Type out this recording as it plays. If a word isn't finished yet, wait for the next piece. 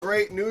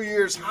great New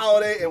Year's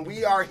holiday, and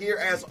we are here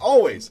as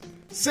always.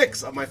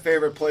 6 of my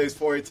favorite plays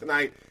for you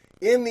tonight.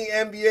 In the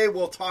NBA,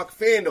 we'll talk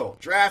FanDuel,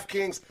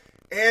 DraftKings,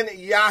 and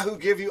Yahoo.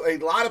 Give you a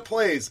lot of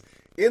plays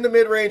in the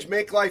mid-range,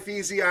 make life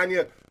easy on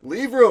you,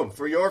 leave room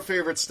for your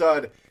favorite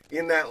stud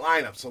in that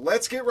lineup. So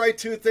let's get right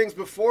to things.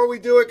 Before we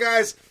do it,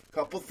 guys, a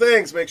couple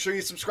things. Make sure you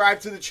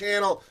subscribe to the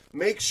channel.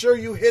 Make sure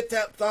you hit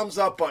that thumbs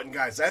up button,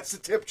 guys. That's the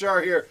tip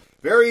jar here.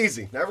 Very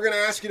easy. Never going to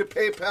ask you to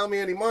PayPal me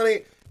any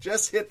money.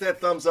 Just hit that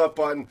thumbs up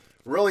button.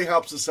 Really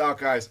helps us out,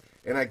 guys,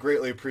 and I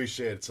greatly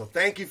appreciate it. So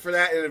thank you for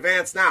that in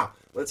advance. Now,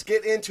 let's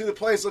get into the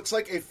plays. Looks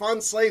like a fun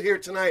slate here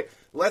tonight.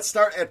 Let's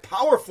start at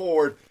power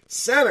forward,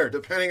 center,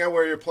 depending on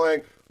where you're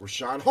playing,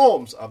 Richaun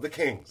Holmes of the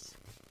Kings.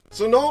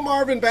 So no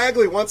Marvin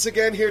Bagley once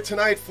again here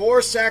tonight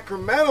for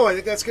Sacramento. I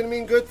think that's going to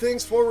mean good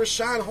things for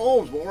Richaun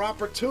Holmes. More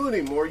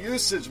opportunity, more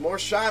usage, more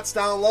shots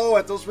down low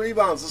at those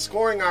rebounds, the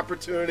scoring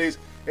opportunities.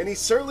 And he's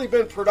certainly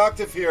been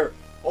productive here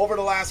over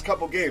the last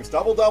couple games.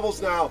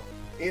 Double-doubles now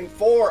in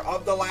 4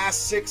 of the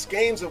last 6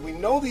 games. And we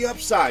know the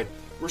upside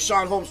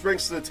Richaun Holmes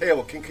brings to the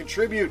table. Can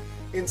contribute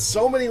in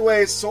so many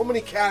ways, so many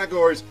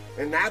categories.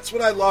 And that's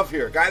what I love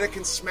here. A guy that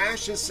can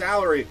smash his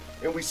salary.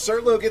 And we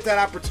certainly will get that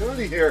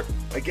opportunity here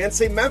against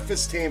a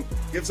Memphis team.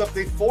 Gives up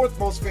the 4th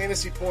most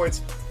fantasy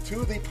points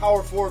to the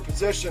power forward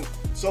position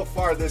so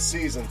far this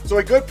season. So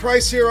a good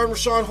price here on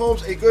Richaun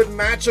Holmes. A good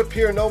matchup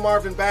here. No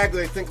Marvin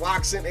Bagley. I think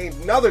locks in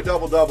another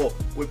double-double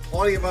with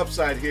plenty of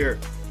upside here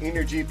in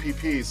your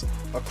GPPs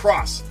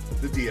across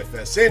the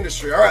DFS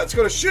industry. All right, let's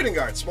go to shooting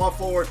guard, small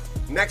forward.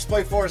 Next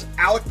play for us,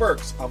 Alec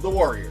Burks of the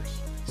Warriors.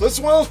 So this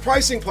is one of those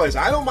pricing plays.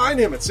 I don't mind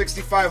him at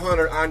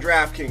 $6,500 on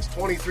DraftKings,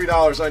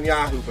 $23 on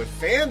Yahoo. But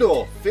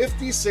FanDuel,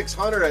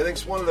 $5,600, I think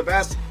is one of the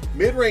best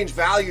mid-range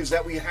values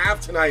that we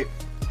have tonight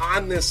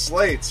on this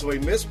slate. So a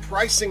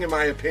mispricing in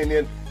my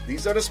opinion.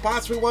 These are the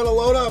spots we want to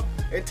load up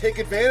and take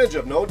advantage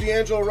of. No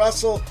D'Angelo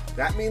Russell.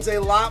 That means a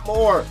lot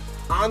more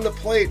on the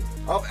plate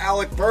of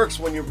Alec Burks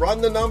when you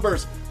run the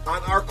numbers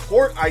on our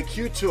Court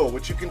IQ tool,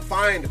 which you can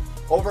find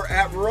over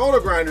at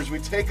RotoGrinders. We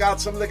take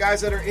out some of the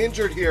guys that are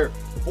injured here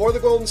for the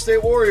Golden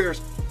State Warriors.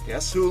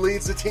 Guess who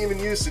leads the team in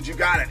usage? You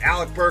got it.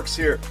 Alec Burks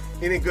here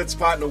in a good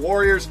spot. And the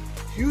Warriors,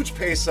 huge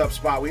pace-up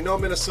spot. We know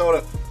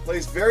Minnesota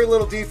plays very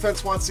little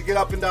defense, wants to get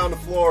up and down the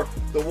floor.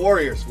 The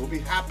Warriors will be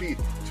happy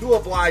to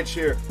oblige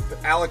here,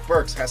 but Alec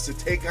Burks has to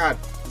take on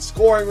the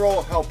scoring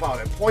role, help out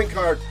at point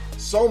guard.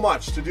 So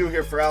much to do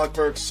here for Alec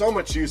Burks, so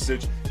much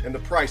usage, and the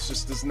price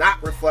just does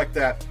not reflect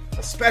that,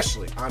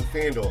 especially on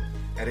FanDuel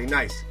at a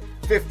nice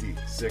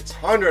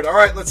 $5,600. All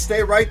right, let's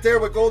stay right there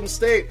with Golden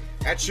State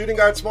at shooting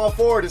guard small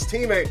forward. His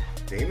teammate,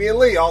 Damian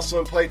Lee, also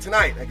in play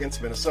tonight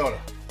against Minnesota.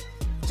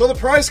 So the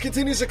price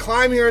continues to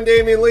climb here on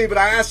Damian Lee, but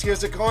I ask you,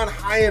 has it gone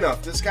high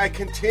enough? This guy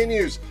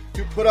continues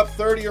to put up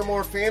 30 or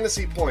more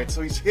fantasy points,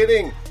 so he's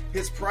hitting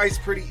his price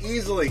pretty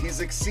easily. He's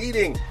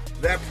exceeding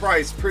that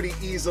price pretty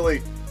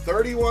easily.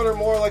 31 or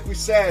more, like we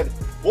said.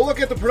 We'll look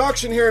at the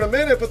production here in a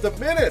minute, but the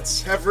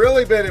minutes have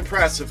really been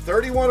impressive.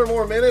 31 or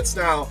more minutes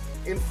now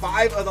in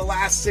 5 of the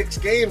last 6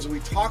 games. We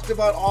talked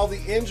about all the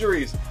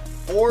injuries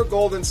for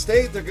Golden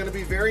State. They're going to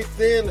be very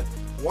thin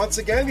once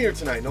again here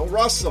tonight. No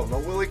Russell, no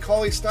Willie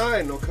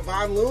Cauley-Stein, no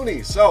Kevon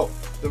Looney. So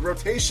the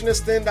rotation is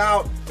thinned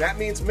out. That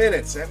means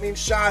minutes. That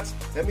means shots.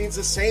 That means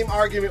the same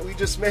argument we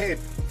just made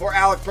for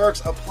Alec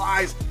Burks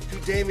applies to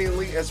Damian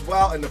Lee as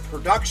well. And the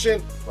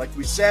production, like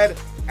we said,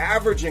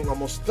 averaging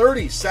almost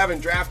 37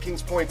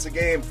 DraftKings points a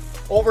game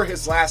over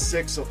his last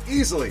 6. So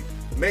easily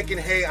making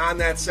hay on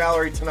that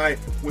salary tonight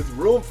with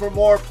room for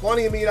more.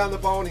 Plenty of meat on the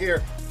bone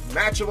here.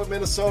 Matchup with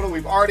Minnesota,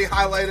 we've already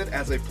highlighted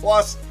as a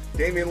plus.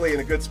 Damian Lee in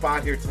a good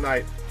spot here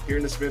tonight, here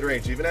in this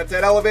mid-range. Even at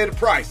that elevated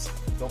price,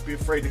 don't be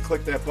afraid to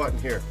click that button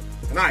here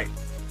tonight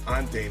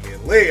on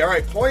Damian Lee. All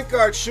right, point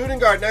guard, shooting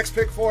guard, next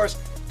pick for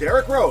us,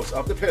 Derrick Rose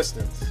of the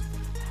Pistons.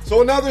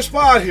 So another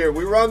spot here.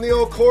 We run the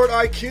old Court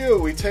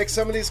IQ. We take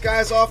some of these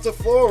guys off the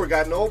floor. We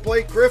got no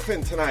Blake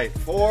Griffin tonight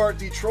for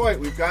Detroit.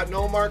 We've got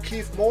no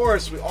Markieff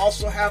Morris. We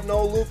also have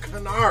no Luke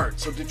Kennard.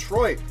 So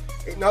Detroit,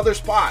 another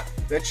spot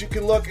that you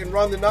can look and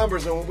run the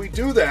numbers. And when we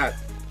do that,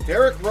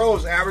 Derrick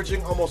Rose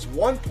averaging almost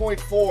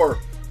 1.4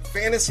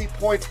 fantasy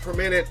points per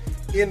minute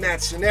in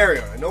that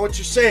scenario. I know what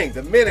you're saying.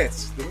 The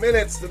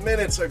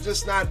minutes are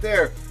just not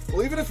there.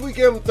 Well, even if we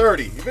give him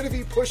 30, even if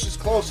he pushes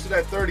close to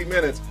that 30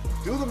 minutes,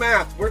 do the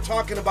math. We're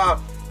talking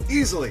about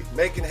easily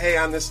making hay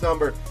on this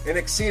number and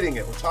exceeding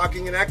it. We're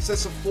talking in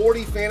excess of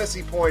 40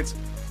 fantasy points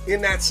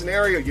in that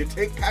scenario. You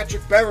take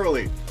Patrick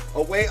Beverley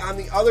away on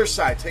the other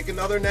side. Take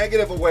another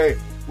negative away,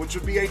 which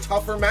would be a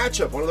tougher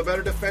matchup. One of the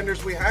better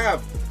defenders we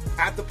have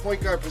at the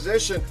point guard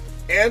position.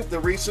 And the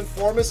recent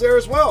form is there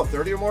as well.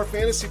 30 or more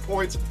fantasy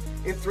points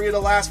in 3 of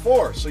the last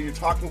 4. So you're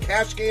talking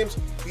cash games.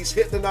 He's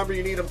hit the number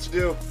you need him to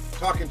do.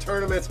 Talking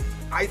tournaments.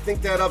 I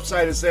think that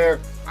upside is there.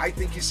 I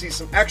think you see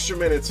some extra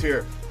minutes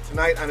here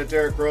tonight on a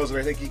Derrick Rose, and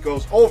I think he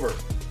goes over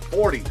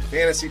 40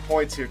 fantasy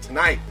points here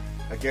tonight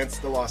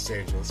against the Los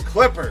Angeles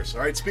Clippers.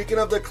 All right, speaking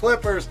of the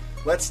Clippers,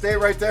 let's stay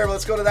right there.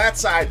 Let's go to that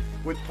side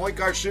with point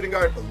guard, shooting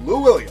guard, Lou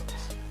Williams.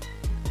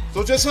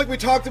 So just like we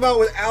talked about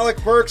with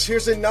Alec Burks,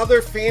 here's another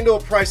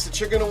FanDuel price that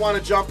you're going to want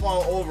to jump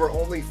all over.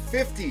 Only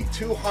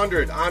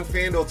 $5,200 on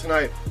FanDuel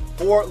tonight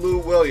for Lou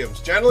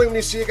Williams. Generally, when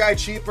you see a guy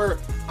cheaper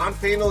on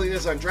FanDuel than he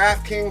is on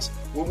DraftKings,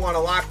 we want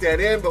to lock that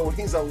in. But when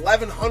he's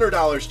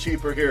 $1,100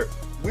 cheaper here,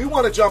 we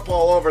want to jump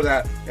all over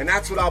that. And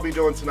that's what I'll be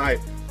doing tonight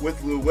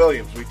with Lou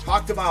Williams. We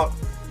talked about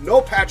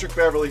no Patrick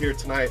Beverley here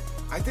tonight.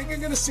 I think you're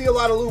going to see a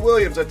lot of Lou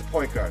Williams at the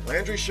point guard.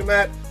 Landry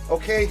Shamet,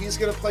 okay, he's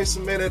going to play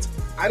some minutes.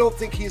 I don't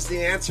think he's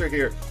the answer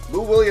here.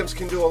 Lou Williams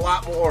can do a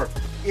lot more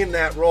in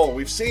that role.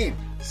 We've seen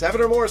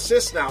 7 or more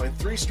assists now in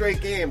 3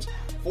 straight games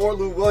for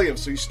Lou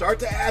Williams. So you start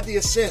to add the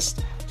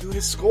assist to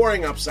his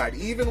scoring upside.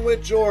 Even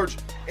with George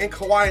and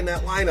Kawhi in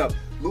that lineup,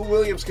 Lou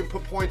Williams can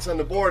put points on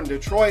the board. In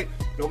Detroit,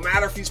 no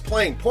matter if he's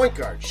playing point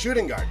guard,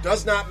 shooting guard,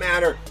 does not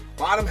matter.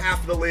 Bottom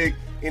half of the league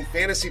in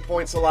fantasy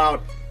points allowed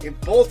in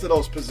both of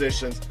those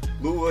positions.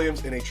 Lou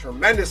Williams in a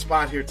tremendous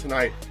spot here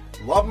tonight.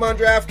 Love him on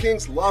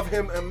DraftKings. Love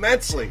him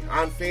immensely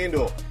on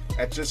FanDuel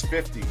at just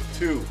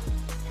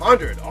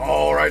 $5,200.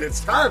 All right,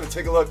 it's time to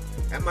take a look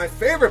at my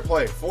favorite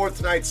play for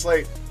tonight's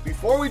slate.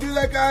 Before we do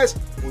that, guys,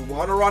 we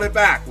want to run it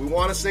back. We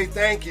want to say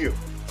thank you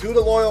to the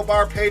Loyal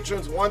Bar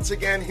patrons once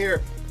again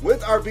here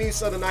with our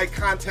Beast of the Night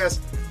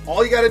contest.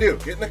 All you got to do,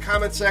 get in the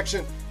comment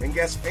section and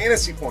guess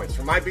fantasy points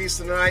for my Beast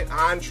of the Night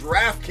on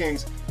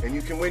DraftKings, and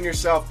you can win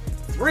yourself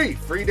 3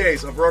 free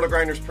days of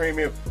RotoGrinders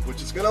Premium,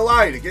 which is going to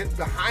allow you to get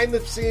behind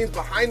the scenes,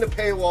 behind the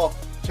paywall,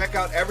 check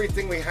out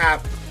everything we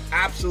have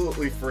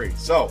absolutely free.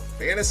 So,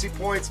 fantasy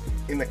points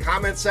in the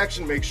comment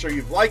section. Make sure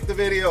you've liked the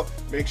video.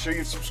 Make sure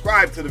you've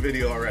subscribed to the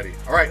video already.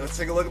 All right, let's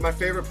take a look at my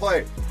favorite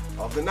play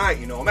of the night.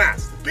 You know him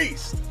as the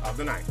Beast of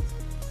the Night.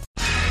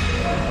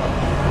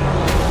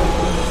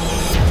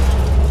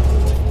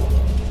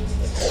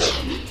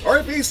 All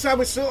right, Beast time.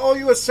 We still owe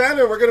you a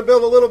center. We're going to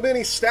build a little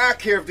mini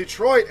stack here of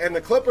Detroit and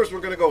the Clippers.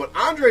 We're going to go with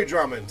Andre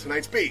Drummond,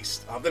 tonight's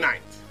Beast of the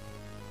Night.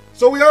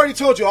 So we already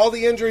told you all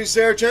the injuries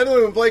there.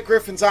 Generally, when Blake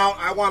Griffin's out,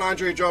 I want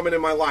Andre Drummond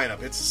in my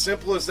lineup. It's as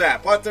simple as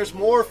that. But there's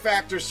more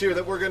factors here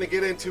that we're going to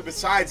get into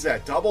besides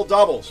that.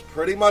 Double-doubles,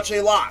 pretty much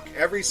a lock.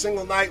 Every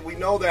single night, we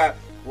know that.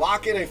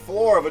 Lock in a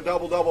floor of a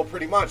double-double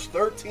pretty much.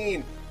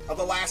 13 of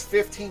the last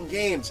 15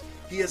 games,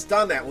 he has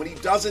done that. When he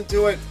doesn't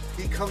do it,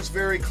 he comes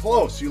very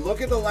close. You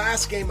look at the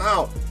last game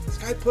out, this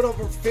guy put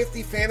over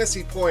 50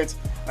 fantasy points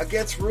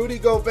against Rudy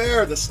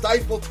Gobert, the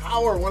Stifle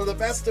Tower, one of the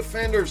best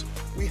defenders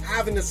we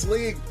have in this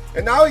league.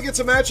 And now he gets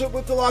a matchup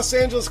with the Los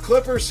Angeles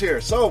Clippers here.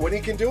 So when he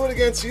can do it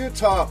against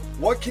Utah,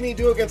 what can he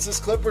do against this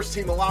Clippers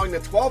team, allowing the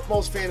 12th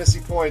most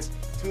fantasy points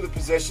to the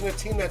position, a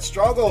team that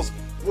struggles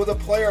with a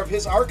player of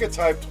his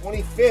archetype,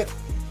 25th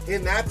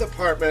in that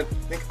department. I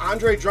think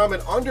Andre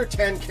Drummond under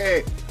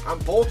 10K on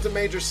both the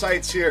major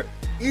sites here.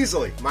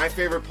 Easily my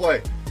favorite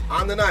play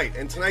on the night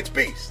and tonight's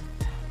Beast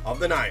of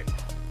the Night.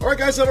 All right,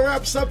 guys, that'll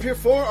wrap us up here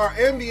for our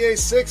NBA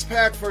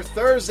six-pack for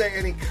Thursday.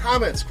 Any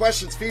comments,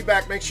 questions,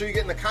 feedback, make sure you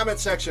get in the comment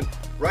section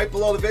right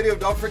below the video.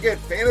 Don't forget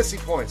fantasy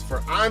points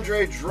for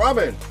Andre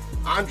Drummond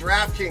on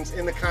DraftKings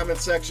in the comment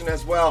section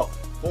as well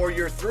for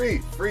your 3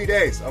 free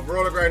days of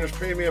RotoGrinders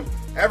Premium.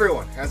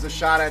 Everyone has a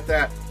shot at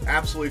that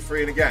absolutely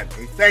free. And again,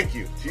 a thank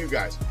you to you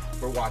guys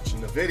for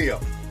watching the video.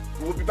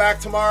 We'll be back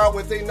tomorrow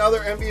with another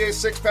NBA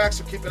six-pack,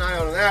 so keep an eye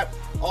out on that.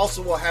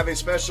 Also, we'll have a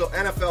special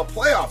NFL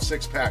playoff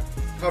six-pack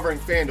covering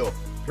FanDuel,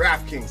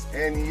 DraftKings,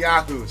 and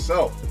Yahoo.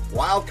 So,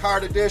 wild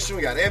card edition.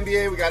 We got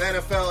NBA, we got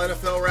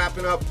NFL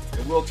wrapping up,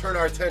 and we'll turn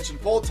our attention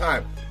full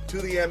time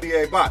to the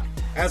NBA. But,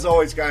 as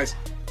always, guys,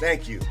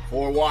 thank you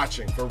for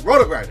watching. For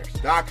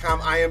RotoGrinders.com,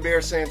 I am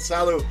Bear saying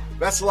salut.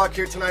 Best of luck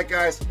here tonight,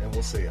 guys, and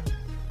we'll see you.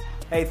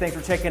 Hey, thanks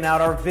for checking out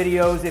our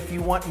videos. If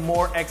you want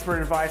more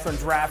expert advice on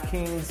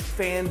DraftKings,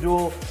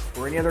 FanDuel,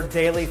 or any other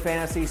daily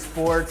fantasy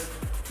sports,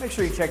 make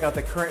sure you check out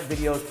the current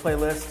videos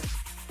playlist.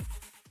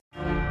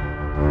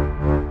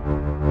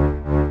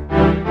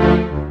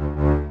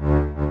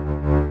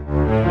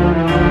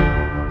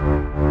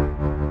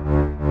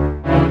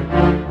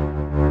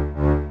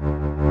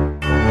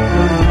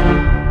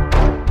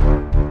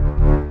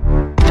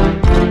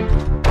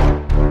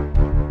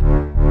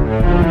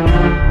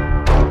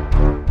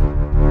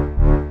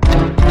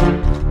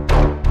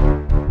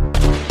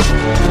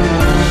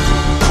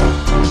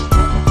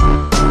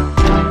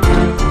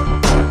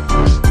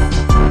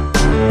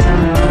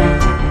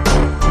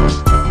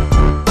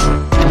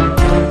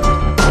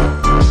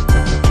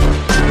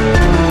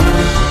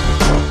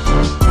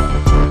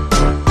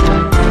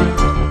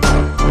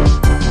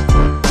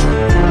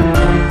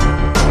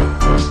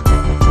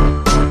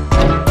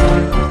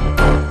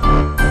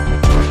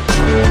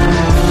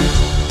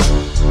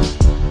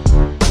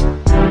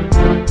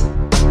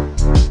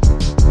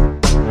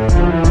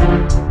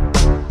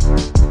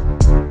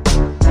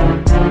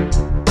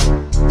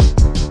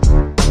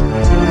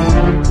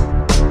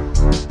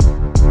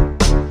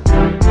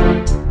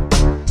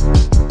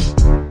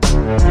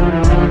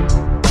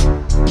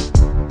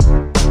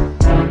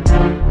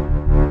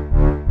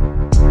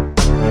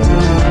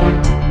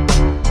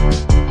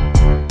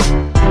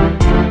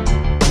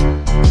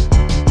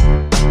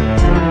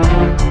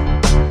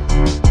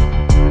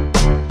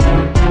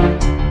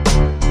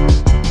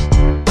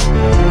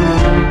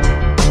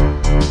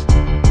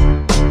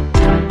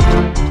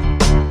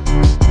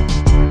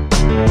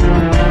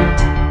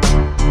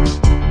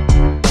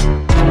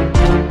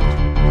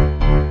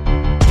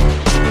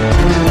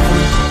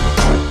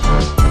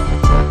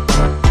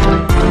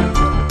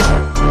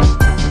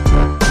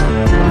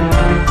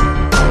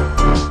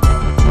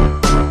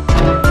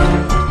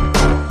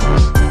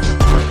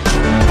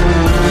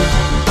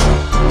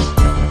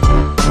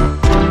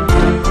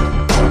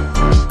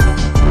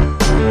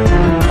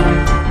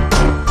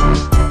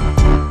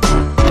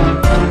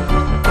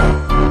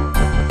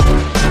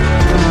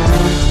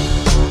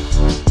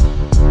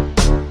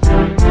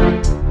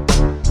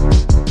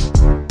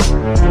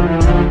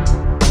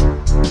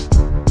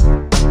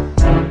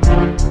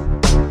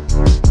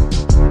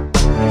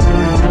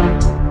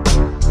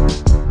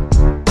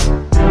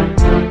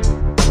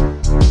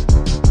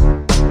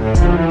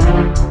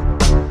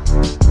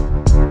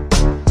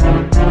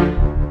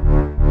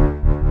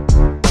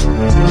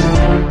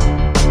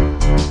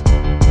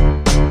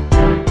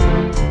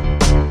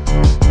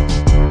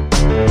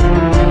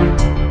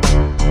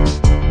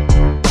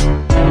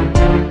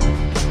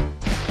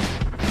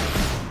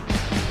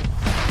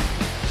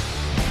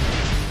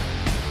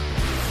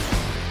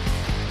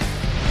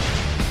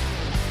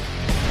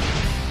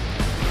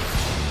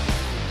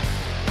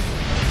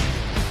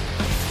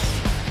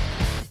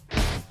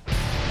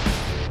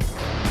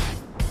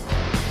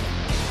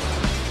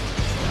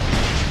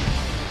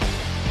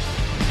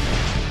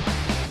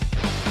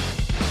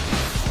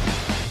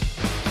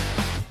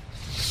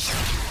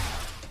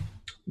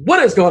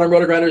 What is going on,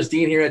 RotoGrinders?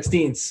 Dean here. It's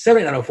Dean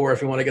 7904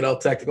 if you want to get all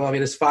technical. I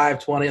mean, it's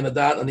 5:20 on the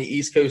dot on the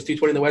East Coast,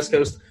 2:20 on the West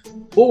Coast,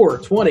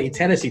 4:20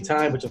 Tennessee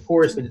time, which of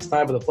course means it's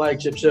time for the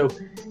flagship show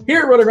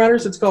here at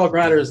RotoGrinders. It's called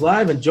Grinders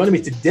Live, and joining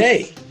me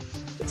today,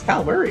 it's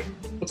Kyle Murray.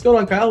 What's going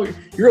on, Kyle?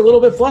 You're a little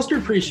bit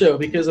flustered pre-show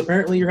because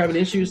apparently you're having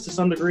issues to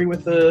some degree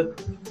with your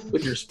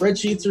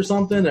spreadsheets or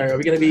something. Are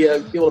we going to be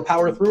able to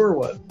power through or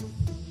what?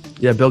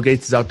 Yeah, Bill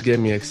Gates is out to get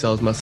me.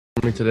 Excel's messing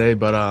with me today,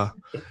 but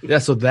yeah.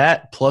 So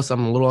that plus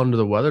I'm a little under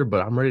the weather,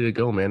 but I'm ready to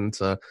go, man.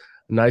 It's a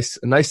nice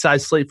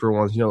size slate for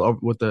once. You know,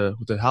 with the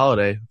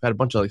holiday, I've had a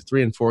bunch of like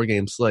 3 and 4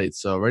 game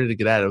slates, so ready to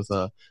get at it with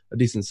a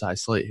decent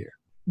size slate here.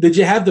 Did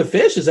you have the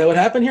fish? Is that what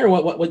happened here?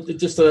 What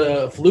just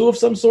a flu of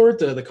some sort?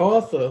 The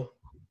cough?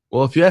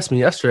 Well, if you asked me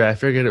yesterday, I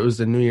figured it was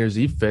the New Year's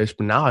Eve fish,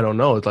 but now I don't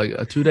know. It's like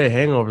a 2-day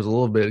hangover is a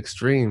little bit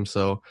extreme,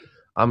 so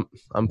I'm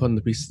putting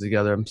the pieces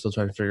together. I'm still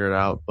trying to figure it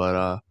out,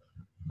 but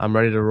I'm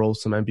ready to roll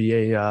some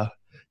NBA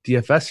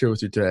DFS here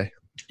with you today.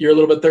 You're a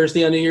little bit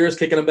thirsty on New Year's,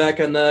 kicking them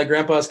back on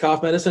Grandpa's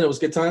cough medicine. It was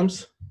good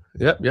times?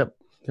 Yep.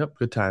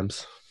 Good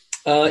times.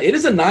 It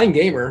is a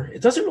 9-gamer.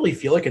 It doesn't really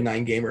feel like a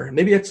 9-gamer.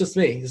 Maybe that's just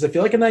me. Does it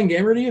feel like a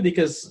 9-gamer to you?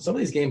 Because some of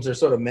these games are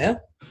sort of meh.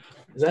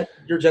 Is that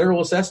your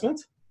general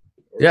assessment?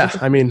 Yeah,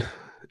 I mean,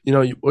 you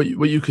know, what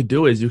you could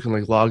do is you can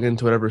like log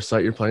into whatever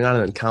site you're playing on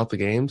and then count the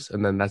games,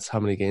 and then that's how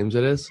many games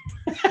it is.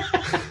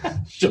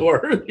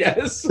 Sure,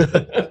 yes.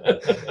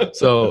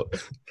 So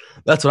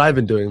that's what I've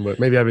been doing, but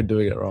maybe I've been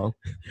doing it wrong.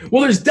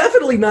 Well, there's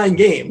definitely 9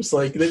 games.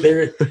 Like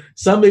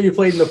some maybe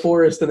played in the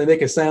forest and they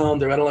make a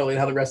sound, or I don't know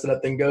how the rest of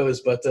that thing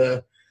goes, but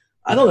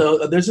I don't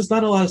know. There's just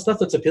not a lot of stuff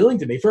that's appealing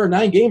to me for a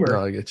 9-gamer.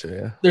 No, I get you.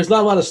 Yeah. There's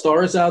not a lot of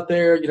stars out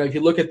there. You know, if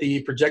you look at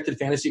the projected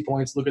fantasy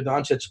points, Luka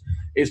Doncic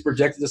is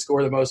projected to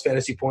score the most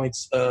fantasy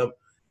points,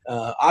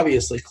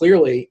 obviously,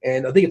 clearly,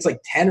 and I think it's like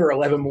 10 or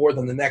 11 more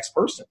than the next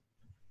person.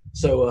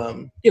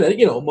 So,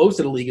 you know, most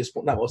of the league is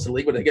not most of the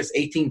league, but I guess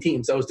 18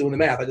 teams. I was doing the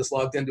math. I just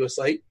logged into a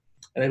site,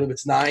 and I believe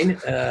it's 9.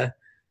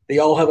 They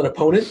all have an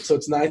opponent, so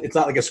it's 9. It's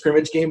not like a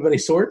scrimmage game of any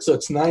sort. So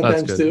it's 9 That's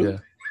times good, 2. Yeah.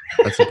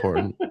 That's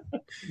important.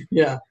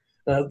 Yeah.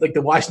 Like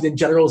the Washington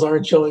Generals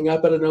aren't showing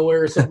up out of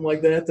nowhere or something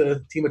like that,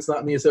 the team that's not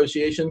in the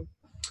association.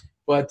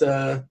 But,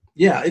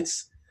 yeah,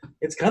 it's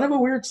kind of a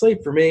weird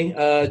slate for me.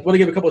 I want to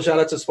give a couple of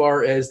shout-outs as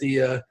far as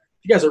if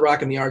you guys are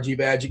rocking the RG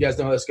badge, you guys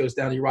know how this goes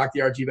down. You rock the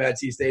RG badge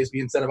these days.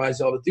 We incentivize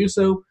you all to do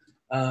so.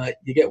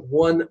 You get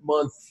 1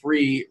 month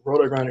free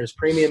RotoGrinders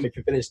Premium if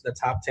you finish in the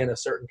top 10 of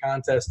certain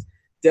contest.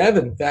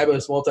 Devin,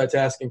 fabulous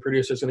multitasking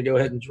producer, is going to go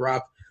ahead and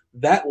drop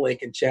that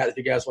link in chat if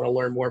you guys want to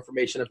learn more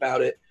information about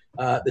it.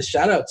 The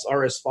shout-outs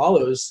are as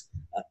follows.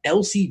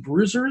 LC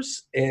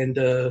Bruisers, and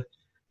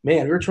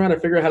man, we were trying to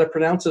figure out how to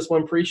pronounce this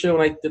one pre-show,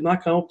 and I did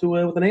not come up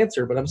with an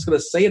answer, but I'm just going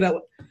to say it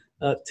out.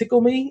 Tickle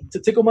my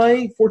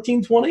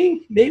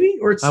 1420, maybe?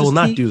 Or it's I will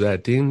not do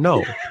that, Dean.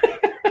 No.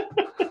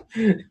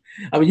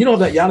 I mean, you don't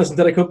have that Giannis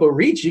Antetokounmpo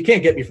reach. You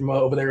can't get me from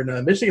over there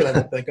in Michigan, I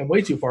don't think. I'm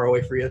way too far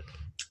away for you.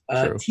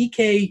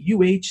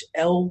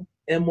 TKUHLMY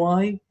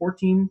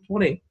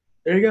 1420.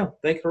 There you go.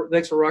 Thanks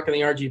for rocking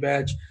the RG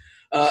badge.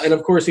 And,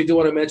 of course, we do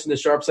want to mention the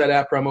Sharpside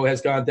app promo has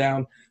gone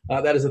down.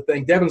 That is a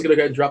thing. Devin's going to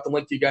go ahead and drop the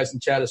link to you guys in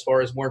chat as far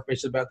as more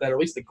information about that, or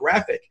at least the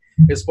graphic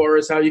as far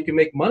as how you can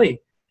make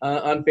money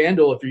on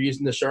FanDuel. If you're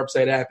using the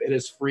Sharpside app, it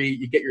is free.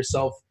 You get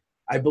yourself,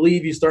 I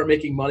believe you start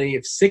making money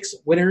if 6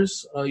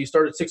 winners. You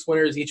start at 6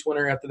 winners. Each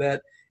winner after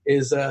that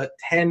is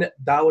 $10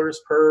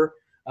 per.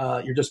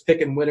 You're just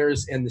picking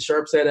winners in the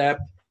Sharpside app.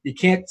 You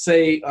can't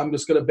say, I'm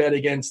just going to bet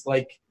against,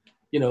 like,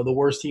 you know, the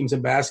worst teams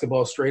in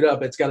basketball straight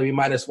up. It's got to be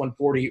minus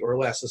 140 or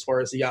less as far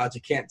as the odds.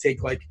 You can't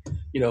take, like,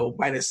 you know,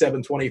 minus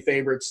 720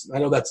 favorites. I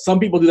know that some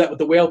people do that with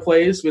the whale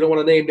plays. We don't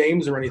want to name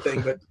names or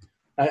anything, but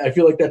I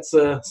feel like that's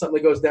something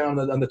that goes down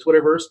on the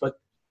Twitterverse. But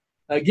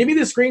give me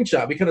the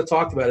screenshot. We kind of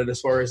talked about it as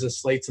far as this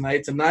slate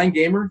tonight. It's a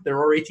 9-gamer. There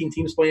are 18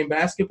 teams playing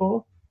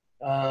basketball.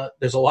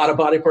 There's a lot of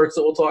body parts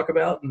that we'll talk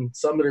about and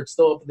some that are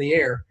still up in the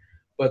air.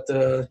 But,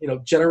 you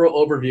know, general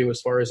overview as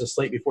far as the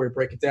slate before we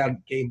break it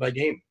down game by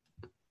game.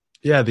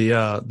 Yeah,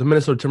 the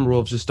Minnesota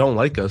Timberwolves just don't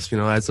like us, you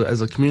know, as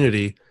a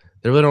community.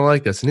 They really don't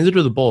like us. And neither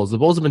do the Bulls. The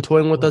Bulls have been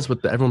toying with us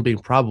with everyone being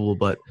probable,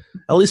 but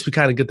at least we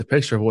kind of get the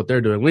picture of what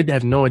they're doing. We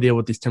have no idea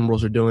what these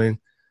Timberwolves are doing.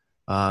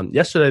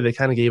 Yesterday, they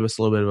kind of gave us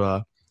a little bit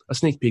of a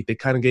sneak peek. They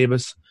kind of gave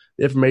us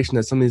the information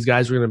that some of these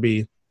guys were going to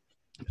be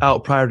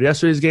out prior to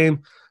yesterday's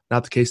game.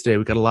 Not the case today.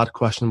 We got a lot of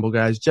questionable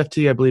guys. Jeff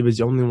T, I believe, is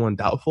the only one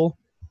doubtful.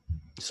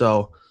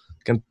 So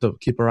going to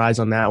keep our eyes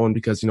on that one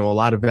because, you know, a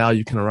lot of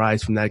value can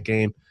arise from that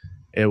game.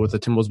 With the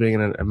Timberwolves being in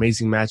an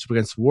amazing matchup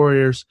against the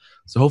Warriors.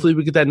 So hopefully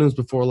we get that news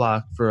before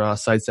lock for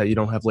sites that you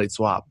don't have late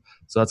swap.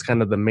 So that's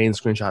kind of the main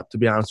screenshot, to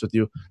be honest with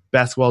you.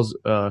 Basketball's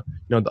you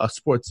know, a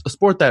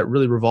sport that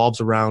really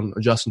revolves around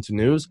adjusting to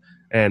news,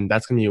 and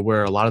that's going to be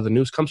where a lot of the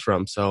news comes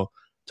from. So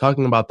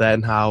talking about that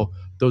and how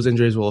those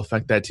injuries will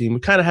affect that team, we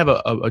kind of have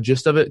a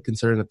gist of it,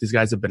 considering that these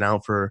guys have been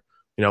out for,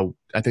 you know,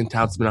 I think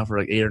Towns has been out for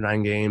like 8 or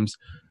 9 games,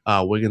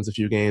 Wiggins a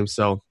few games.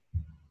 So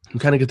you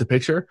kind of get the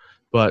picture.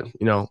 But,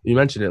 you know, you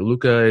mentioned it.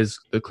 Luka is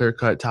the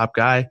clear-cut top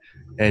guy,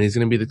 and he's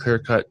going to be the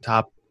clear-cut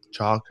top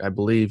chalk, I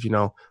believe. You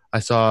know,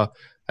 I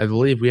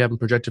believe we have him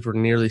projected for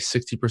nearly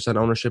 60%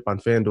 ownership on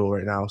FanDuel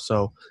right now.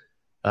 So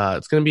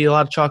it's going to be a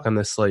lot of chalk on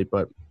this slate.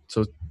 But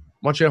so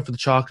watching out for the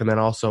chalk and then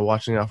also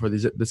watching out for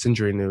this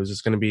injury news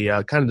is going to be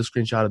kind of the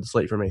screenshot of the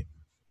slate for me.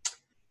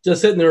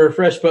 Just hitting the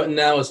refresh button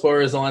now as far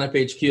as the lineup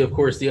HQ. Of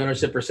course, the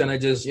ownership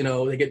percentages,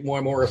 they get more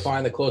and more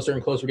refined the closer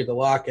and closer we get to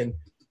lock. And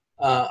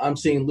I'm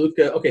seeing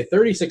Luka,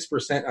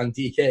 36% on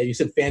DK. You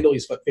said FanDuel,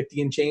 he's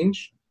 50 and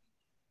change?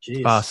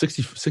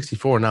 Jeez.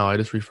 64 now. I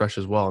just refreshed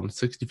as well. I'm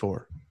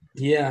 64.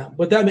 Yeah,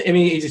 but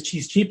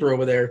he's cheaper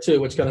over there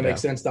too, which kind of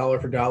makes sense dollar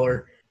for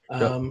dollar.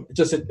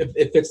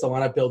 It fits the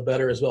lineup build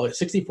better as well.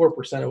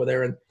 64% over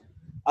there. And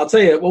I'll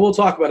tell you, we'll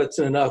talk about it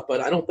soon enough, but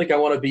I don't think I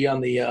want to be I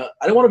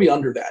don't want to be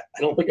under that.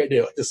 I don't think I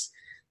do.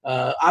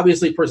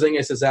 Obviously,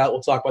 Porzingis is out.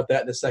 We'll talk about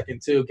that in a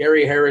second, too.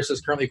 Gary Harris is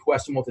currently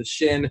questionable with his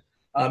shin.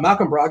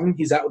 Malcolm Brogdon,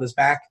 he's out with his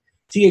back.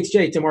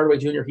 THJ, Tim Hardaway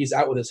Jr., he's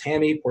out with his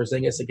hammy.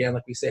 Porzingis, again,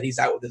 like we said, he's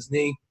out with his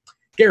knee.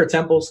 Garrett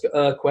Temple's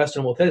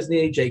questionable with his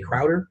knee. Jay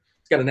Crowder,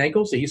 he's got an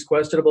ankle, so he's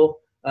questionable.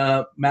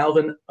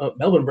 Melvin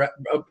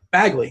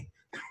Bagley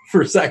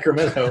for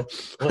Sacramento.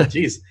 Oh,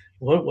 geez.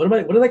 What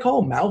do they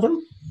call him?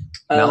 Malvin?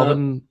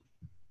 Melvin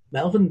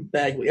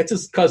Bagley. That's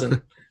his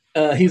cousin.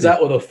 He's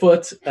out with a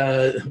foot.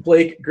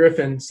 Blake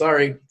Griffin.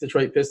 Sorry,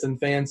 Detroit Piston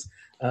fans.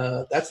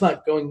 That's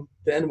not going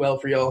to end well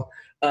for y'all.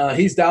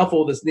 He's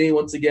doubtful with his knee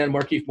once again.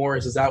 Markieff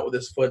Morris is out with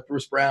his foot.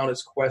 Bruce Brown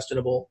is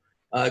questionable.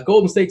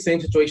 Golden State, same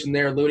situation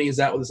there. Looney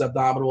is out with his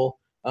abdominal.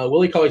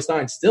 Willie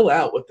Cauley-Stein still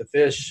out with the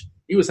fish.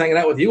 He was hanging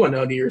out with you on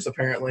No New Year's,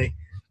 apparently.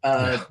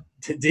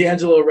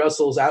 D'Angelo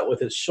Russell's out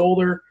with his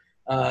shoulder.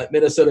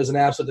 Minnesota's an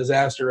absolute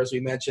disaster, as we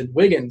mentioned.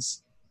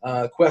 Wiggins,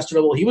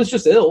 questionable. He was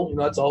just ill.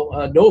 That's all.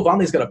 Noah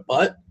Vonleh's got a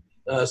butt,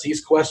 so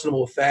he's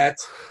questionable with that.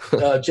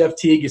 Jeff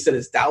Teague, you said,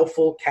 is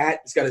doubtful. Cat,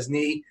 he's got his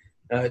knee.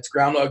 It's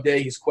Groundhog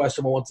Day. He's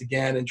questionable once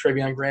again. And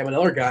Trevion Graham,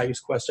 another guy who's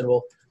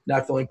questionable,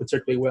 not feeling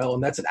particularly well.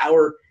 And that's an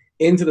hour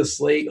into the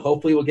slate.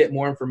 Hopefully we'll get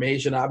more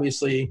information.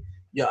 Obviously,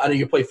 I know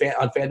you play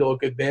on FanDuel a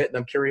good bit, and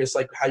I'm curious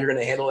how you're going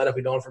to handle that if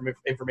we don't have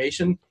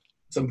information.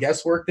 Some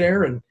guesswork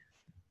there, and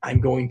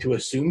I'm going to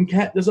assume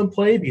Cat doesn't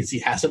play because he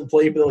hasn't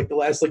played for the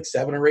last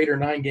 7 or 8 or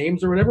 9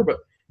 games or whatever, but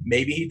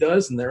maybe he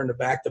does, and they're in the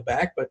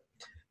back-to-back. But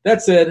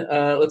that said,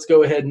 let's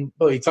go ahead and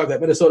you talked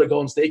that Minnesota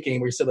Golden State game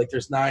where you said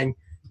there's 9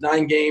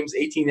 games,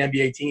 18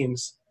 NBA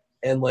teams,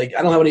 and I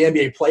don't know how many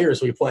NBA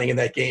players will be playing in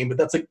that game, but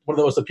that's one of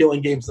the most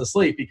appealing games in the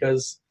slate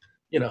because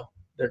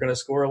they're going to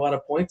score a lot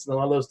of points, and a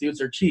lot of those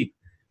dudes are cheap.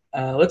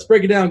 Let's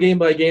break it down game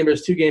by game.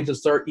 There's 2 games to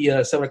start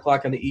 7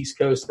 o'clock on the East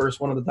Coast. First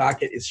one on the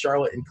docket is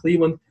Charlotte and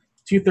Cleveland.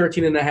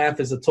 213.5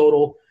 is the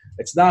total.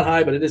 It's not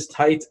high, but it is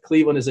tight.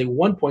 Cleveland is a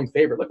 1-point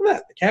favorite. Look at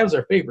that. The Cavs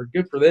are favored.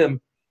 Good for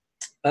them.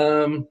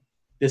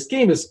 This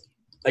game is,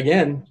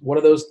 again, one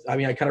of those, I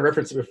kind of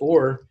referenced it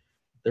before.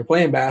 They're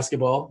playing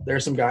basketball.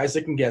 There's some guys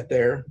that can get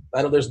there.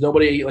 I know there's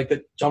nobody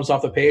that jumps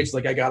off the page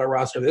I got to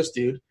roster this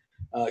dude.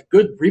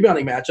 Good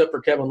rebounding matchup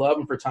for Kevin Love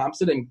and for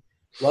Thompson. And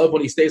Love,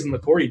 when he stays on the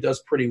court, he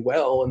does pretty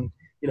well. And,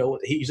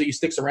 he usually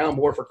sticks around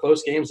more for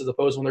close games as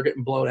opposed to when they're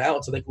getting blown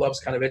out. So I think Love's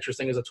kind of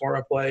interesting as a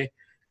tournament play.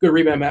 Good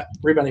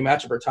rebounding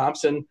matchup for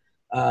Thompson.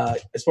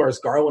 As far as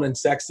Garland and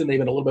Sexton, they've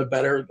been a little bit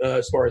better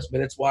as far as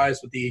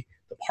minutes-wise with the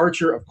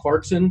departure of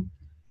Clarkson.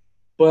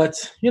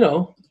 But,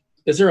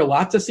 is there a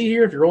lot to see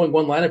here? If you're rolling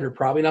one lineup, you're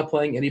probably not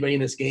playing anybody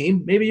in this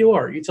game. Maybe you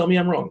are. You tell me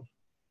I'm wrong.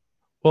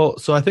 Well,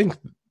 so I think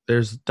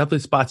there's definitely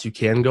spots you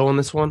can go in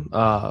this one.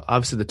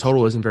 Obviously, the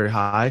total isn't very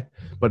high,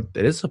 but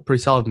it is a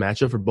pretty solid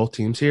matchup for both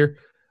teams here.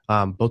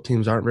 Both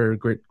teams aren't very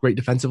great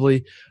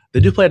defensively. They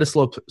do play at a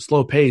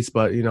slow pace,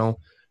 but,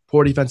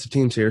 poor defensive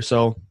teams here.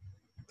 So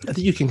I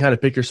think you can kind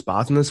of pick your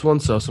spots in this one.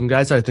 So some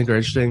guys that I think are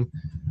interesting,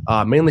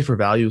 mainly for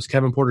value, is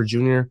Kevin Porter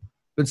Jr.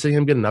 Been seeing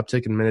him get an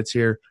uptick in minutes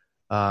here.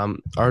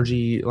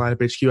 RG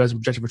lineup HQ has him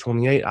projected for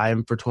 28. I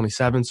am for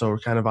 27, so we're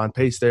kind of on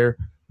pace there.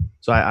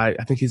 So I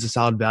think he's a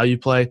solid value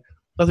play.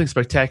 Nothing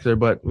spectacular,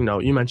 but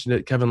you mentioned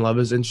it. Kevin Love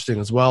is interesting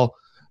as well.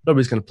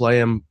 Nobody's going to play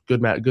him.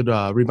 Good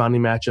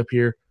rebounding matchup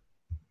here.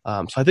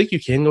 So I think you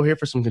can go here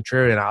for some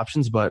contrarian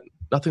options, but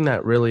nothing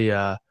that really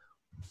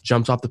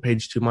jumps off the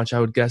page too much. I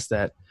would guess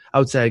that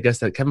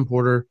Kevin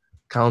Porter,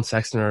 Colin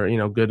Sexton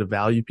are good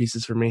value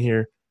pieces for me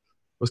here.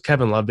 With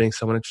Kevin Love being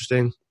someone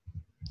interesting.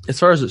 As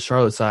far as the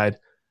Charlotte side,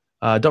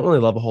 don't really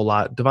love a whole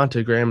lot.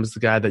 Devontae Graham is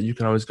the guy that you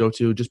can always go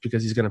to just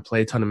because he's going to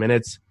play a ton of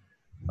minutes.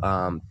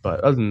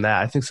 But other than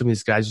that, I think some of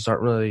these guys just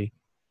aren't really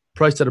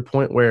priced at a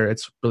point where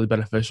it's really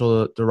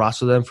beneficial to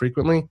roster them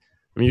frequently.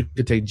 You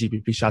could take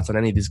GPP shots on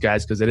any of these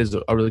guys because it is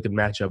a really good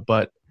matchup.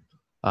 But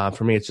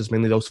for me, it's just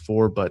mainly those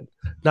 4, but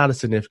not a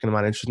significant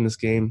amount of interest in this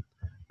game.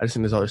 I just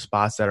think there's other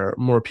spots that are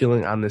more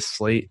appealing on this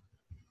slate.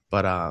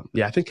 But,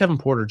 I think Kevin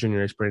Porter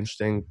Jr. is pretty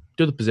interesting.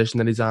 Due to the position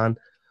that he's on,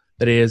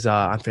 that he is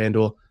on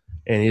FanDuel,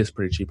 and he is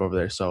pretty cheap over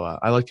there. So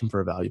I like him for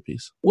a value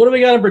piece. What do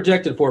we got him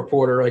projected for,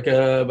 Porter?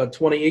 About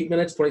 28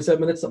 minutes,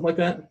 27 minutes, something like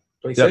that?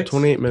 26? Yep,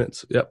 28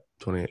 minutes. Yep,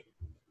 28.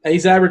 And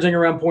he's averaging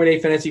around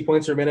 0.8 fantasy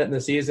points per minute in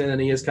the season,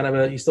 and he is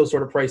he's still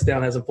sort of priced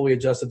down, hasn't fully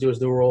adjusted to his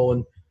new role.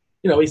 And,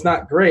 he's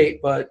not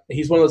great, but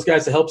he's one of those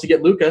guys that helps you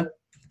get Luka.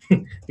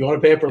 You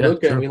want to pay up for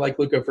Luka, sure. and we like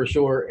Luka for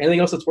sure. Anything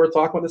else that's worth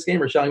talking about this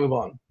game, or shall we move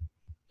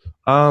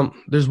on?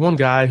 There's one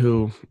guy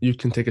who you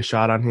can take a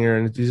shot on here,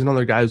 and he's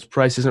another guy whose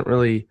price isn't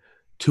really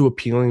too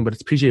appealing, but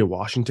it's PJ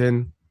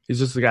Washington. He's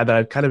just the guy that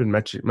I've kind of been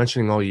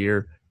mentioning all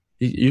year.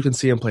 You can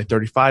see him play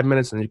 35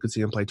 minutes, and you can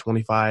see him play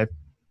 25.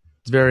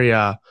 It's very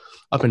up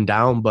and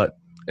down, but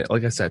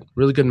like I said,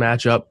 really good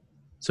matchup.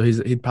 So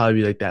he'd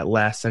probably be like that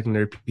last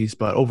secondary piece,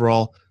 but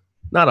overall,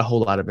 not a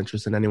whole lot of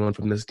interest in anyone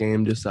from this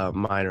game. Just a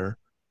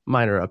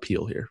minor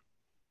appeal here.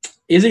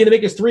 Is he going to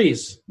make his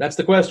threes? That's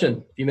the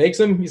question. If he makes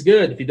them, he's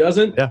good. If he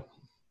doesn't,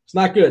 it's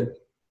not good.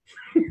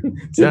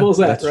 Simple as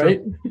that,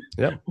 right?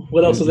 Yeah.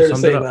 What else is there to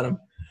say about him?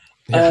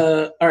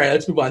 Yeah. All right,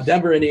 let's move on.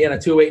 Denver, Indiana,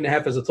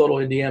 208.5 as a total.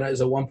 Indiana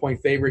is a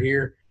 1-point favorite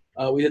here.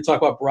 We did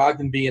talk about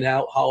Brogdon being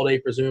out, Holiday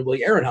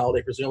presumably. Aaron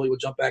Holiday presumably will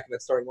jump back in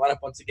that starting lineup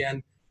once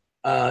again.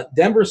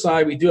 Denver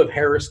side, we do have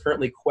Harris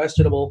currently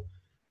questionable.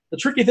 The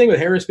tricky thing with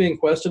Harris being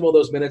questionable,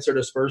 those minutes are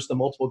dispersed to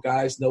multiple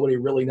guys. Nobody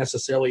really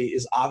necessarily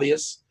is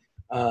obvious.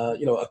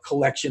 A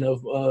collection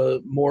of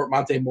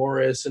Monte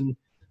Morris and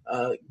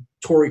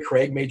Torrey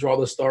Craig may draw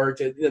the start.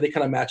 They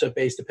kind of match up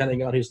based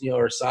depending on who's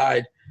our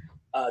side.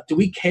 Do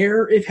we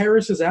care if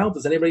Harris is out?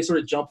 Does anybody sort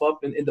of jump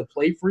up into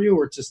play for you,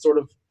 or it's just sort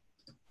of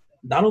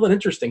not all that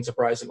interesting,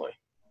 surprisingly?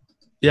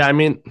 Yeah, I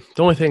mean,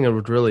 the only thing that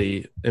would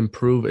really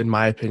improve, in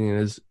my opinion,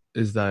 is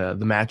the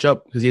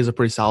matchup, because he is a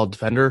pretty solid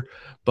defender.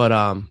 But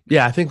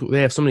I think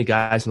they have so many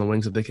guys in the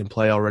wings that they can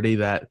play already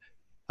that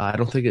I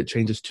don't think it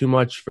changes too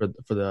much for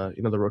the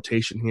the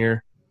rotation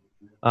here.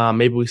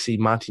 Maybe we see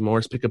Monte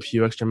Morris pick up a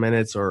few extra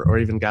minutes, or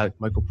even a guy like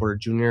Michael Porter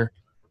Jr.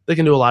 They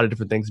can do a lot of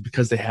different things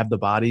because they have the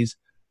bodies.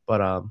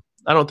 But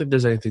I don't think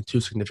there's anything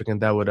too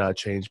significant that would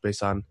change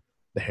based on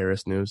the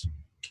Harris news.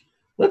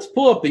 Let's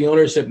pull up the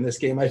ownership in this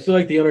game. I feel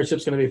like the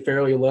ownership's going to be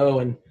fairly low,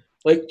 and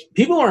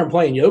people aren't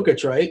playing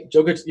Jokic, right?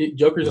 Joker's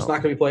just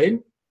not going to be played.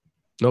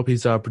 Nope,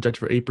 he's projected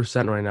for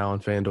 8% right now on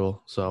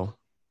FanDuel, so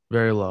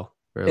very low.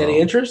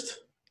 Any interest?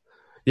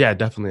 Yeah,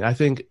 definitely. I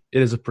think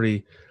it is a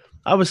pretty.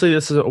 Obviously,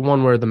 this is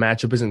one where the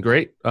matchup isn't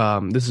great.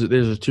 These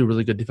are two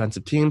really good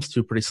defensive teams,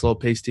 two pretty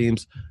slow-paced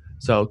teams.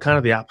 So kind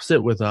of the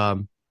opposite with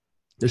the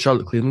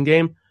Charlotte-Cleveland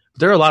game.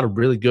 There are a lot of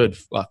really good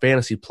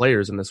fantasy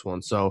players in this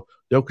one. So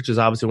Jokic is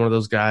obviously one of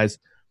those guys.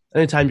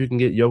 Anytime you can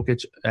get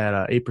Jokic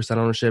at 8%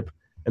 ownership,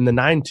 and the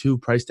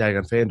 9.2 price tag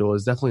on FanDuel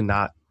is definitely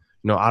not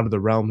out of the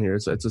realm here.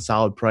 It's a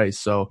solid price.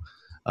 So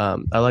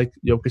I like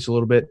Jokic a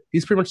little bit.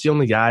 He's pretty much the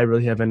only guy I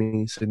really have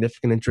any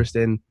significant interest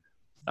in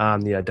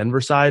on the Denver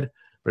side.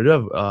 But I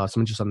do have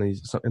some interest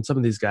in some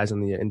of these guys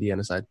on the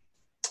Indiana side.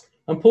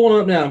 I'm pulling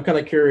it up now. I'm kind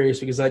of curious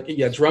because,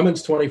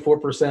 Drummond's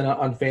 24%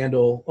 on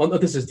FanDuel. Oh, no,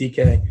 this is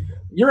DK.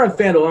 You're on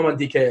FanDuel. I'm on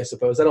DK, I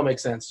suppose. That'll make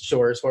sense,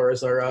 sure, as far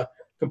as our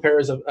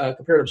comparative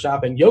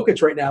shopping.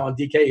 Jokic right now on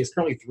DK is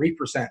currently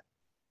 3%.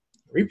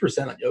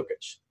 3% on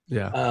Jokic.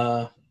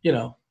 Yeah.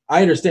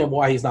 I understand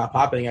why he's not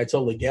popping. I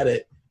totally get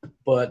it.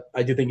 But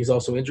I do think he's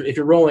also injured. If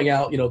you're rolling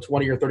out,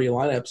 20 or 30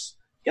 lineups,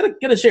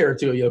 get a share or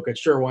two of Jokic.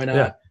 Sure, why not?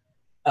 Yeah.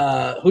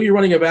 Who are you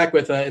running it back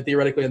with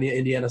theoretically on the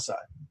Indiana side?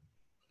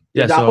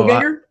 Yeah,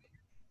 Doppelganger?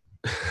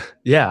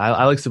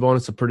 I like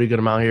Sabonis a pretty good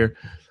amount here.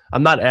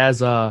 I'm not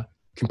as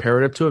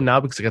comparative to him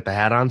now because I got the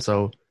hat on,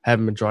 so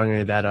haven't been drawing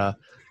any of that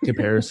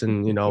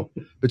comparison,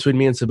 between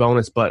me and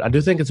Sabonis. But I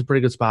do think it's a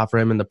pretty good spot for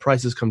him, and the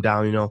prices come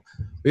down.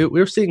 We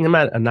were seeing him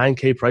at a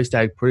 9K price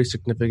tag pretty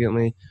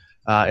significantly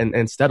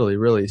and steadily,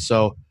 really.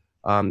 So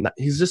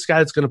he's this guy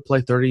that's going to play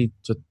 32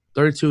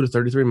 to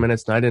 33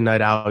 minutes night in,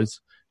 night out.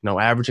 He's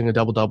averaging a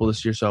double-double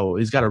this year, so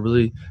he's got a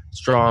really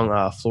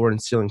strong floor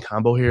and ceiling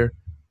combo here.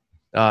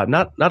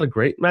 Not a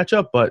great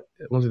matchup, but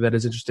one thing that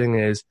is interesting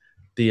is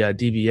the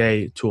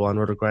DVA tool on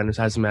RotoGrinders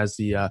has him as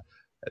the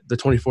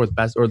 24th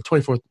best, or the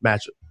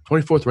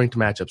 24th ranked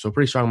matchup. So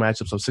pretty strong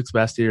matchup. So 6th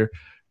best here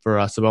for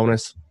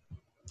Sabonis,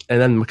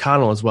 and then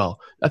McConnell as well.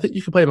 I think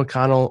you can play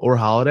McConnell or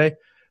Holiday,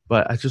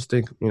 but I just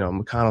think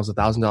McConnell's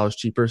 $1,000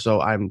 cheaper,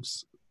 so I'm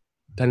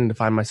tending to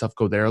find myself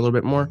go there a little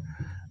bit more.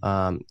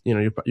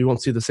 You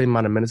won't see the same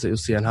amount of minutes that you'll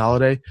see on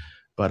Holiday,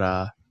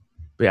 but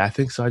yeah, I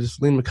think so. I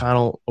just lean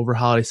McConnell over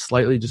Holiday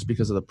slightly just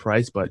because of the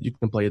price, but you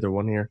can play either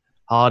one here.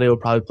 Holiday will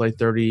probably play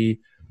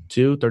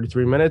 32,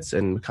 33 minutes,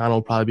 and McConnell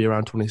will probably be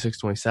around 26,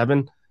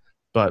 27.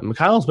 But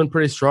McConnell's been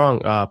pretty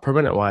strong per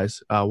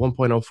minute-wise,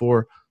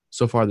 1.04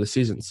 so far this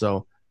season.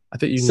 So I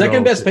think you can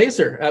second best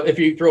pacer if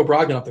you throw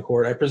Brogdon up the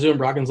court. I presume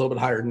Brogdon's a little bit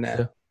higher than that.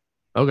 Yeah.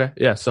 Okay,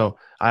 yeah. So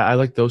I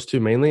like those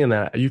two mainly, and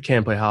that you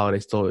can play Holiday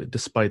still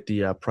despite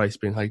the price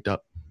being hiked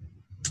up.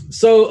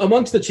 So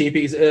amongst the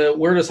cheapies,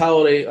 where does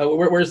Holiday?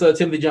 Where's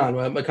Timothy John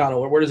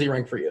McConnell? Where does he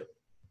rank for you?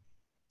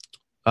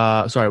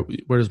 Sorry,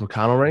 where does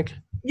McConnell rank?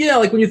 Yeah,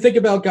 like when you think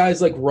about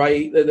guys like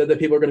Wright that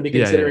people are going to be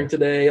considering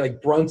today,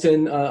 like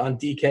Brunson on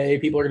DK,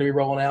 people are going to be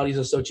rolling out. He's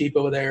just so cheap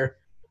over there.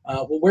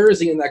 Where is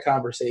he in that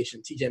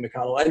conversation, TJ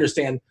McConnell? I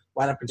understand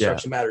lineup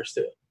construction matters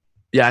too.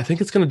 Yeah, I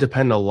think it's going to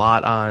depend a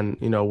lot on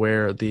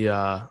where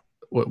the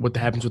what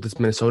happens with this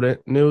Minnesota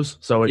news.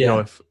 So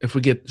if we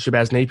get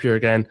Shabazz Napier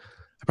again,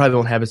 I probably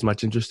won't have as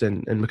much interest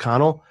in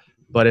McConnell.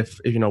 But if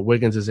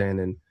Wiggins is in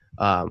and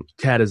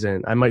Cat is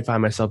in. I might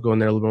find myself going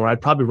there a little bit more.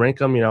 I'd probably rank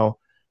them,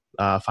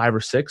 5 or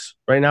 6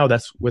 right now.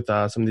 That's with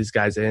some of these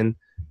guys in.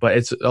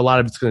 But a lot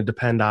of it's going to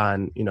depend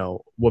on,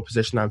 what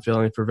position I'm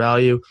feeling for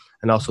value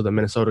and also the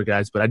Minnesota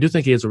guys. But I do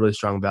think he is a really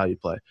strong value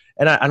play.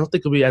 And I don't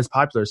think he'll be as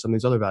popular as some of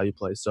these other value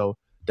plays. So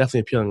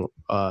definitely appealing.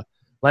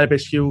 Lineup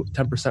HQ,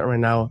 10% right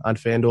now on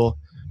FanDuel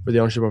for the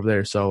ownership over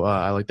there. So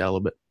I like that a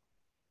little bit.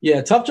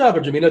 Yeah, tough job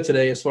for Jamino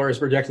today as far as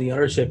projecting the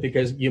ownership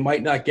because you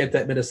might not get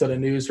that Minnesota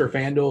news for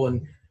FanDuel.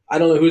 And I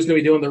don't know who's going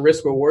to be doing the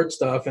risk-reward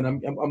stuff. And I'm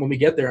when we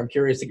get there, I'm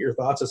curious to get your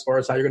thoughts as far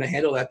as how you're going to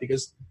handle that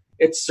because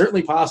it's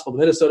certainly possible. The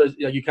Minnesota,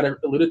 you kind of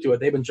alluded to it.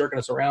 They've been jerking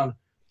us around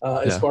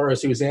as far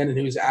as who's in and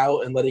who's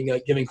out and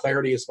giving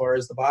clarity as far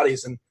as the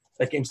bodies. And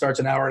that game starts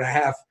an hour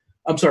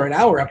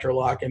after a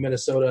lock in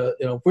Minnesota.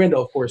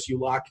 FanDuel, of course, you're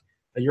locked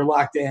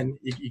in.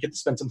 You get to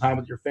spend some time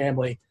with your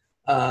family.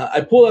 I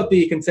pulled up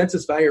the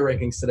consensus value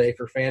rankings today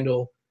for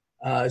FanDuel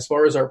as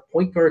far as our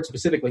point guard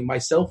specifically.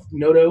 Myself,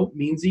 Noto,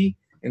 Meansy,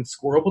 and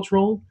Squirrel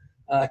Patrol.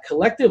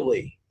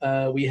 Collectively,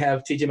 we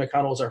have TJ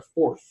McConnell as our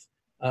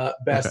 4th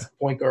best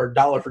point guard,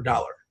 dollar for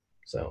dollar.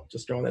 So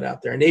just throwing that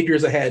out there. And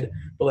Napier's ahead,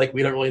 but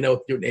we don't really know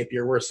what to do with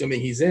Napier. We're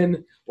assuming he's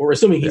in, or we're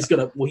assuming he's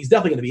definitely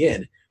going to be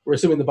in. We're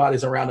assuming the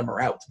bodies around him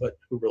are out, but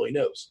who really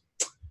knows?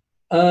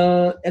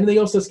 Anything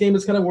else this game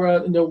is kind of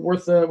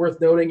worth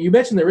noting? You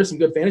mentioned there is some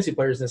good fantasy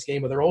players in this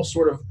game, but they're all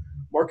sort of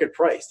market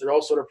price. They're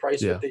all sort of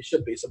priced what they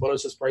should be.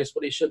 Sabonis is priced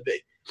what he should be.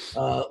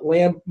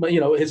 Lamb,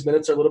 his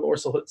minutes are a little bit more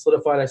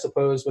solidified, I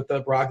suppose, with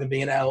Brogdon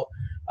being out.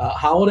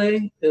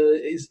 Holiday,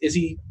 is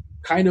he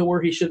kind of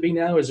where he should be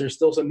now? Is there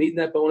still some meat in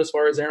that bone as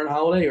far as Aaron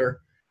Holiday,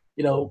 or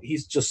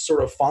he's just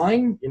sort of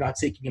fine? You're not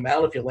seeking him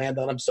out. If you land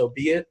on him, so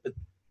be it. But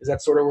is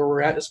that sort of where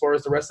we're at as far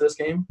as the rest of this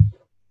game?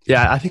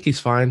 Yeah, I think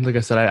he's fine. Like I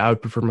said, I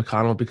would prefer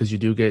McConnell because you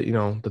do get, the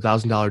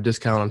 $1,000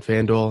 discount on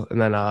FanDuel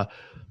and then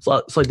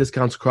slight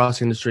discounts across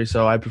the industry.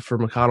 So I prefer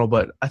McConnell,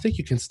 but I think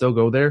you can still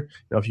go there.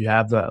 If you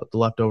have the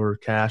leftover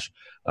cash,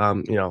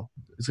 he's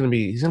going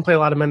to play a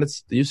lot of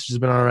minutes. The usage has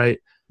been all right.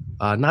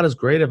 Not as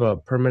great of a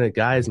per minute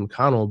guy as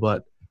McConnell,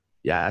 but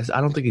yeah, I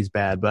don't think he's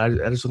bad, but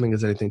I just don't think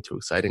there's anything too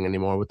exciting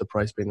anymore with the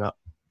price being up.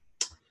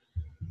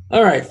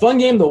 All right, fun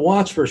game to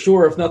watch for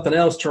sure, if nothing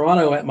else.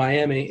 Toronto at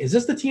Miami. Is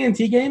this the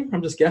TNT game?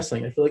 I'm just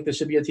guessing. I feel like this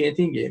should be a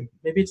TNT game.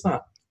 Maybe it's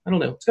not. I don't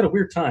know. It's got a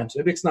weird time, so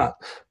maybe it's not.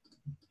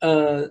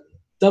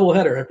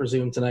 Doubleheader, I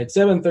presume, tonight.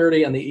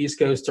 7:30 on the East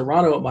Coast.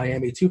 Toronto at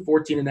Miami.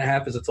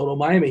 214.5 is a total.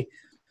 Miami,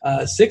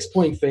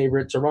 6-point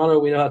favorite. Toronto,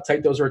 we know how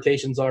tight those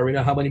rotations are. We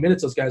know how many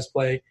minutes those guys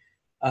play.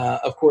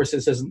 Of course,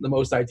 this isn't the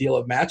most ideal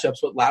of matchups,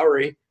 but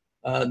Lowry,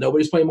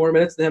 nobody's playing more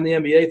minutes than him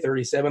in the NBA,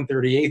 37,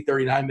 38,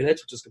 39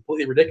 minutes, which is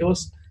completely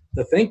ridiculous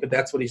to think, but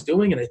that's what he's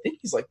doing. And I think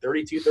he's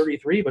 32,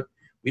 33, but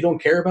we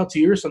don't care about 2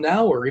 years from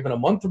now or even a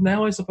month from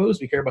now, I suppose.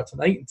 We care about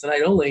tonight and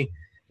tonight only.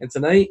 And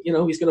tonight,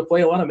 he's going to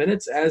play a lot of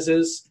minutes, as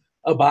is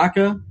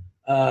Ibaka,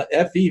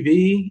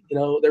 FEV.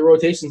 Their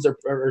rotations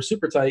are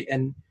super tight.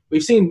 And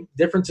we've seen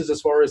differences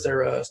as far as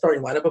their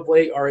starting lineup of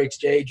late.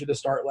 RHJ drew the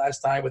start last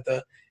time with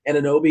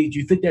Anunoby. Do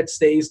you think that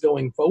stays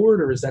going forward,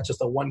 or is that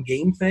just a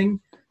one-game thing?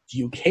 Do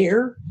you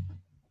care?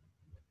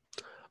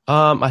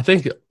 I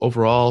think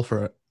overall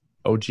for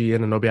OG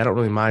and Anunoby, I don't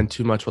really mind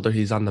too much whether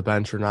he's on the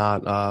bench or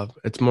not.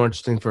 It's more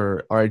interesting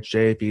for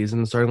RHJ if he's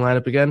in the starting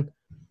lineup again,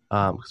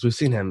 because we've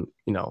seen him,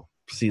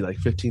 see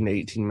 15 to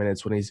 18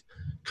 minutes when he's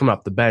come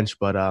off the bench.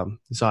 But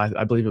so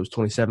I believe it was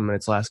 27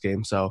 minutes last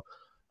game. So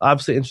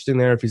obviously interesting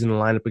there if he's in the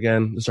lineup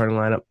again, the starting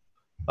lineup.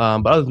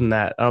 But other than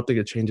that, I don't think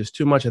it changes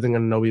too much. I think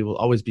Anunoby will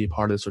always be a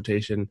part of this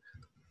rotation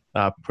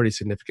pretty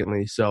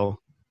significantly. So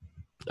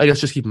I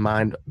guess just keep in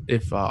mind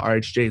if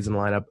RHJ is in the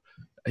lineup,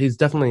 he's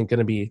definitely going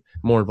to be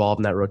more involved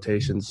in that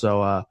rotation.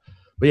 So,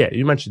 but yeah,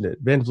 you mentioned it.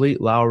 Van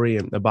Vliet, Lowry,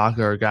 and Ibaka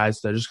are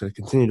guys that are just going to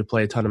continue to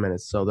play a ton of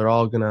minutes. So they're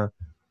all going to,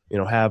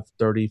 have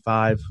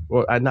 35,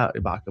 or not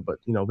Ibaka, but,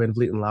 Van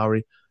Vliet and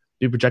Lowry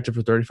be projected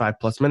for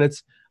 35-plus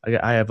minutes.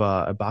 I have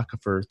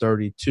Ibaka for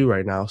 32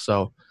 right now.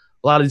 So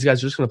a lot of these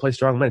guys are just going to play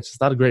strong minutes.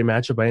 It's not a great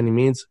matchup by any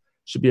means.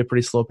 Should be a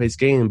pretty slow-paced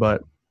game,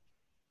 but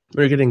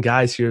we're getting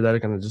guys here that are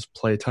going to just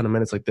play a ton of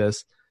minutes like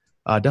this.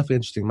 Definitely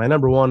interesting. My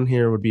number one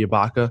here would be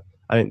Ibaka.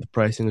 I think the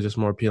pricing is just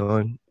more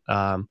appealing.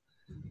 I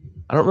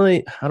don't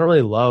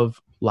really love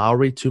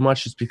Lowry too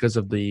much just because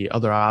of the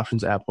other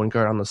options at point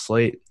guard on the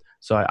slate.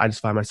 So I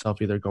just find myself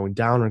either going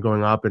down or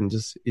going up, and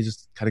he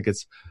just kind of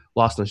gets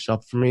lost in the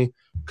shuffle for me.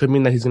 Could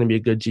mean that he's going to be a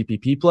good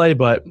GPP play,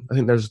 but I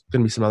think there's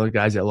going to be some other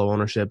guys at low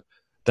ownership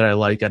that I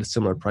like at a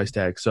similar price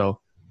tag.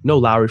 So no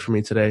Lowry for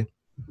me today.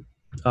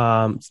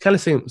 It's kind of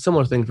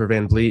similar thing for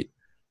Van Vliet.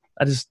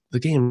 I just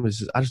don't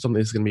think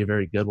it's going to be a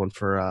very good one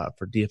for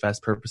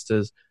DFS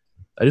purposes.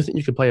 I do think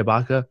you could play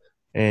Ibaka,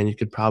 and you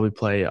could probably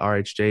play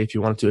RHJ if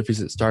you wanted to, if he's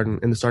in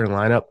the starting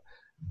lineup.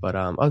 But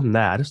other than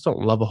that, I just don't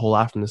love a whole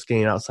lot from this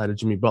game outside of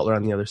Jimmy Butler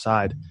on the other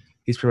side.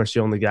 He's pretty much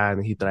the only guy in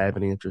the Heat that I have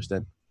any interest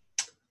in.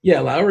 Yeah,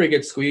 Lowry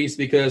gets squeezed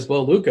because,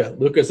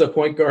 Luka's a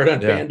point guard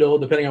on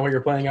FanDuel, depending on what you're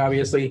playing,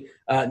 obviously.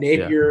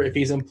 Napier, if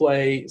he's in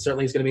play,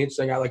 certainly is going to be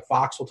interesting. I like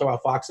Fox. We'll talk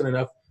about Fox in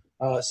enough.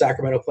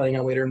 Sacramento playing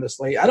on later in the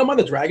slate. I don't mind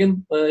the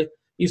Dragon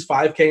He's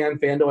 5K on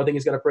FanDuel. I think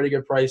he's got a pretty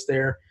good price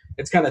there.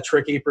 It's kind of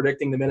tricky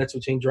predicting the minutes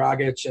between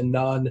Dragic and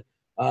Nunn.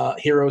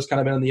 Hero's kind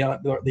of been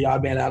the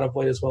odd man out of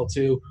late as well,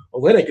 too.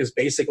 Olynyk is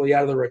basically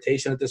out of the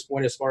rotation at this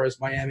point as far as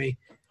Miami.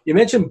 You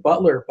mentioned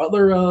Butler.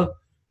 Butler,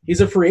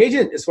 he's a free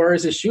agent as far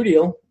as his shoe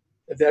deal.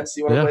 If that's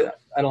you want to play that.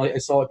 I don't know. I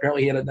saw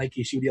apparently he had a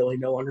Nike shoe deal. He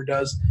no longer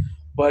does.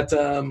 But,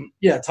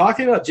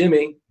 talking about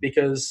Jimmy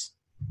because,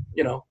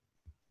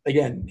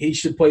 again, he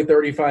should play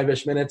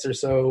 35-ish minutes or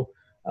so.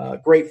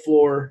 Great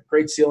floor,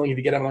 great ceiling if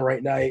you get him on the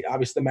right night.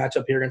 Obviously, the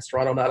matchup here against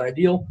Toronto, not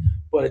ideal,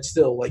 but it's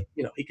still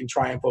he can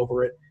triumph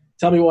over it.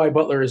 Tell me why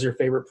Butler is your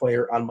favorite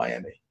player on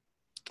Miami.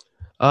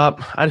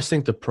 I just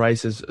think the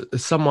price is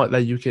somewhat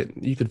that you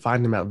can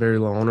find him at very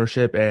low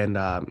ownership, and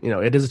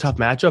it is a tough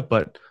matchup,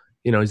 but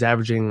he's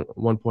averaging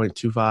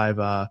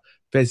 1.25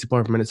 fantasy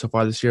point per minute so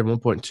far this year,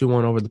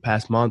 1.21 over the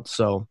past month.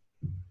 So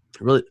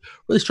really,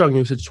 really strong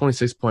usage,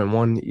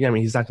 26.1. Yeah, I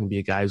mean, he's not going to be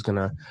a guy who's going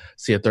to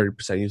see a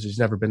 30% usage. He's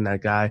never been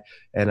that guy.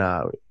 And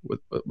on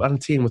a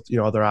team with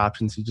other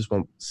options, he just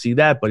won't see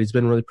that. But he's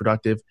been really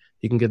productive.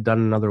 He can get done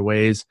in other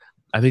ways.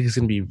 I think he's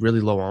going to be really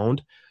low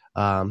owned.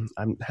 I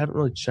haven't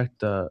really checked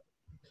the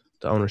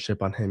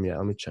ownership on him yet.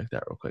 Let me check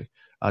that real quick.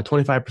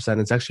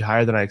 25%. It's actually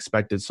higher than I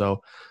expected.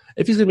 So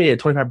if he's going to be at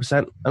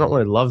 25%, I don't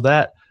really love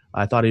that.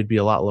 I thought he'd be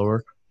a lot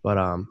lower, but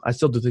I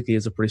still do think he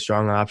is a pretty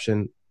strong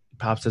option.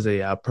 Pops as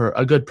a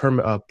good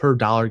per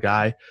dollar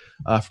guy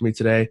for me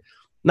today.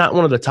 Not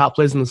one of the top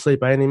plays in the slate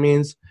by any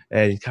means,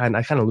 and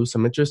I kind of lose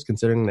some interest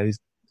considering that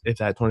if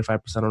that 25%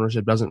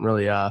 ownership doesn't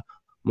really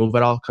move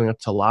at all coming up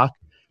to lock.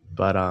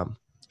 But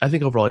I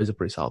think overall he's a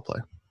pretty solid play.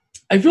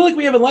 I feel like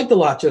we haven't liked the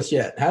lot just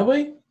yet, have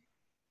we?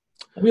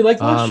 Have we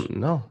liked much?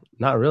 No,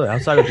 not really.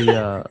 Outside of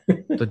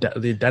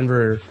the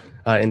Denver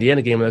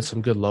Indiana game, that's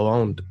some good low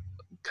owned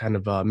kind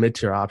of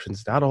mid-tier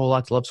options. Not a whole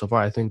lot to love so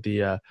far. I think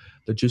the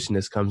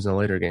juiciness comes in the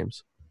later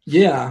games.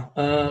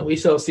 Yeah, we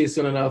shall see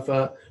soon enough.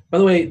 By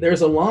the way,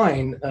 there's a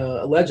line,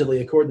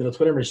 allegedly, according to the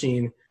Twitter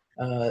machine.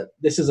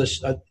 This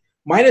is a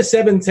minus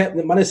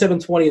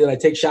 720 that I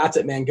take shots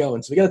at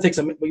Mangone. So we got to take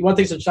some. We want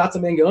to take some shots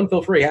at Mangone?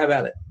 Feel free, have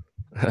at it.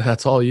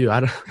 That's all you.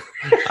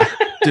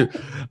 Dude,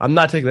 I'm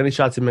not taking any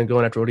shots at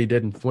Mangone after what he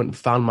did and went and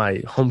found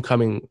my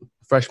homecoming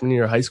freshman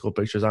year high school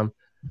pictures. I'm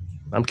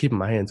keeping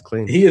my hands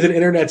clean. He is an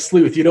internet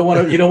sleuth. You don't want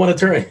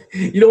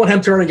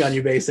him turning on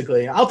you.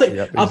 Basically, I'll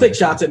take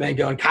shots at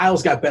Mangone.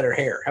 Kyle's got better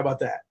hair. How about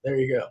that? There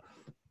you go.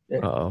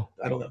 Yeah.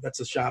 I don't know if that's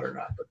a shot or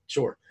not, but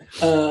sure.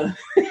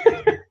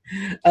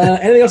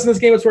 Anything else in this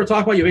game that's worth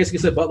talking about? You basically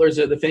said Butler's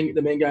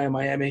the main guy in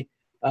Miami.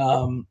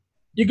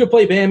 You could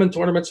play Bam in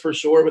tournaments for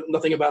sure, but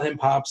nothing about him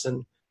pops.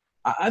 And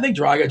I think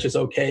Dragic is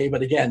okay,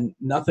 but again,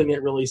 nothing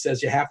that really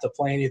says you have to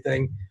play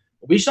anything.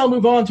 We shall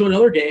move on to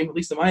another game, at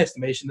least in my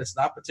estimation, that's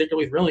not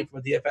particularly thrilling from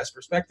a DFS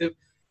perspective.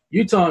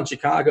 Utah and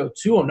Chicago,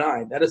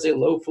 209. That is a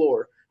low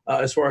floor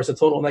as far as the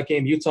total in that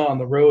game. Utah on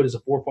the road is a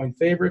 4-point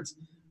favorite.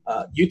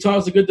 Utah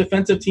is a good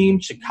defensive team.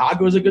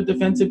 Chicago is a good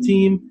defensive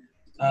team.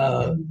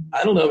 I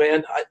don't know,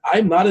 man.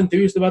 I'm not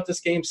enthused about this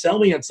game. Sell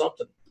me on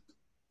something.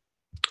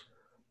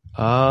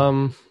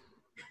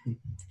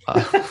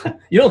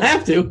 You don't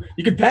have to.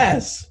 You could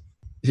pass.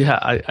 Yeah,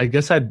 I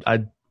guess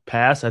I'd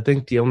pass. I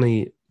think the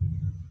only –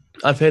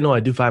 on FanDuel, I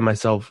do find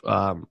myself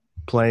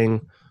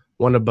playing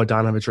one of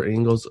Bogdanovic or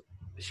Ingles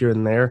here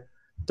and there.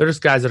 They're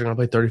just guys that are going to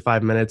play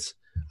 35 minutes.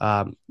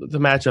 The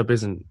matchup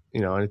isn't,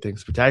 anything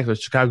spectacular.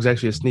 Chicago's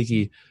actually a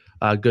sneaky,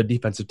 good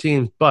defensive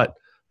team, but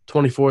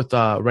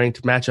 24th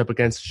ranked matchup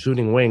against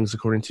shooting wings,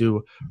 according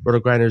to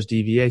RotoGrinders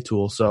DVA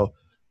tool. So,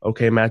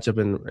 okay matchup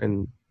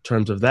in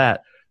terms of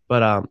that.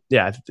 But,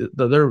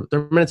 their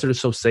minutes are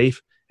just so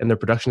safe, and their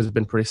production has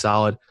been pretty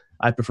solid.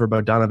 I prefer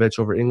Bogdanovic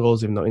over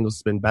Ingles, even though Ingles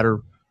has been better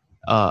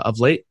of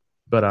late.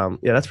 But,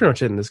 that's pretty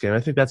much it in this game. I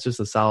think that's just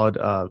a solid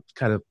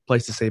kind of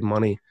place to save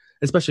money,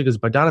 especially because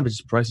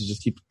Bogdanovic's prices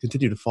just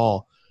continue to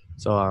fall.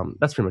 So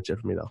that's pretty much it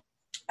for me, though.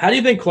 How do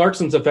you think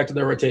Clarkson's affected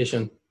their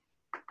rotation?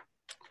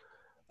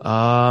 He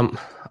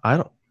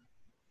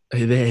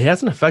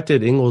hasn't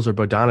affected Ingles or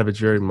Bogdanovic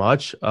very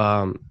much.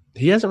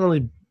 He hasn't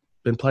really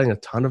been playing a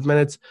ton of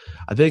minutes.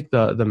 I think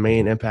the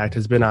main impact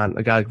has been on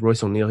a guy like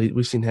Royce O'Neal.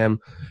 We've seen him.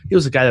 He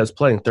was a guy that was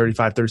playing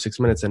 35, 36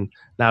 minutes, and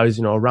now he's,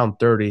 around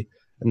 30.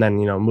 And then,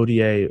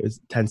 Moutier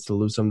tends to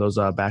lose some of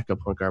those backup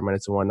point guard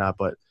minutes and whatnot.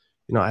 But,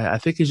 I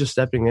think he's just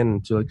stepping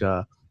into like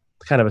a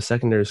kind of a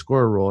secondary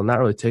scorer role and not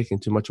really taking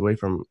too much away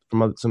from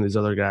some of these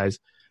other guys.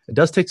 It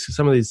does take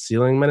some of these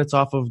ceiling minutes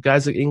off of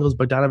guys like Ingles,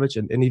 Bogdanovic,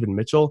 and even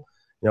Mitchell.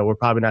 We're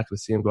probably not going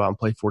to see him go out and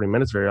play 40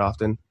 minutes very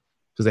often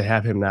because they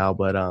have him now.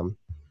 But,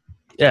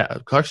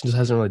 Clarkson just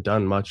hasn't really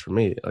done much for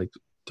me,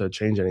 to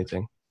change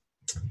anything.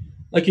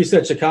 Like you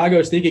said,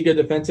 Chicago, sneaky good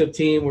defensive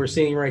team. We're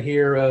seeing right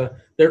here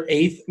they're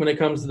 8th when it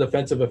comes to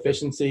defensive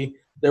efficiency.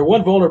 Their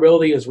one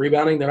vulnerability is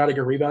rebounding. They're not a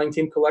good rebounding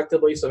team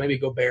collectively, so maybe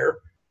Gobert.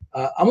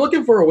 I'm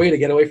looking for a way to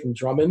get away from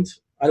Drummond.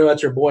 I know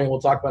that's your boy, and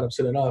we'll talk about him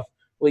soon enough.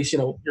 At least,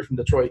 you're from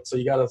Detroit, so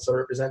you got to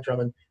represent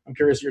Drummond. I'm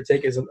curious what your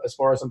take is as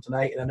far as him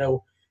tonight. And I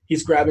know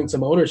he's grabbing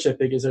some ownership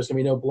because there's going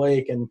to be no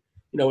Blake, and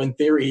in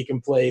theory, he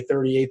can play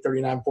 38,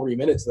 39, 40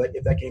 minutes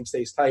if that game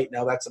stays tight.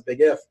 Now, that's a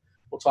big if.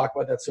 We'll talk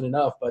about that soon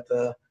enough. But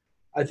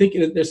I think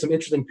there's some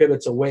interesting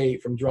pivots away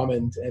from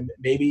Drummond, and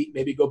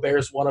maybe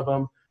Gobert's one of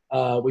them.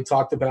 We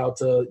talked about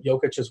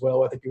Jokic as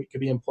well. I think it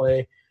could be in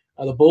play.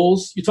 The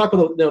Bulls, you talk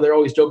about, they're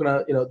always jerking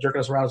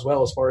us around as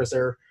well as far as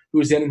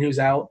who's in and who's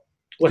out.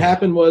 What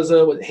happened was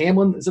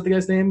Hamlin, is that the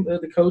guy's name,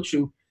 the coach,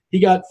 who he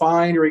got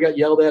fined or he got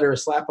yelled at or a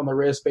slap on the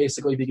wrist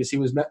basically because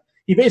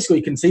he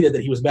basically conceded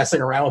that he was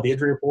messing around with the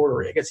injury report,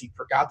 or I guess he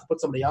forgot to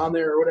put somebody on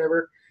there or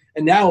whatever.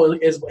 And now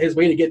his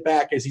way to get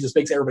back is he just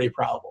makes everybody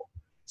probable.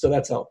 So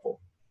that's helpful.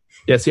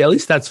 Yeah, see, at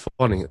least that's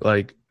funny.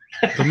 Like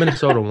the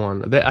Minnesota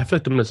one, I feel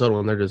like the Minnesota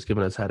one, they're just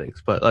giving us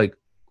headaches. But like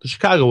the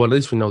Chicago one, at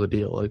least we know the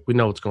deal. Like we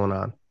know what's going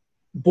on.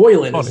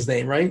 Boylan is his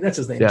name, right? That's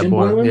his name. Yeah, Jim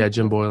Boylan? Yeah,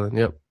 Jim Boylan.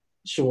 Yep.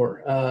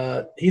 Sure.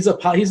 He's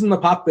in the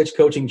Popovich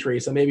coaching tree,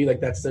 so maybe like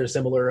that's their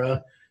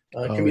similar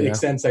comedic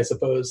sense, I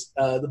suppose.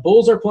 The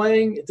Bulls are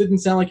playing. It didn't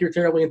sound like you're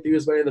terribly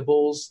enthused by any of the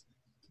Bulls.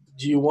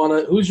 Do you want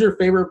to? Who's your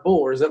favorite Bull,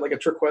 or is that like a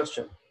trick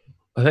question?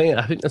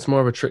 I think that's more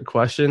of a trick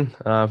question.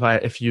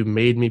 If you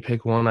made me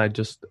pick one, I'd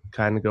just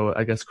kind of go,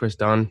 I guess, Chris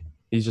Dunn.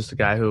 He's just a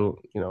guy who,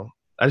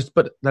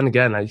 but then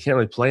again, I can't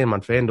really play him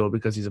on FanDuel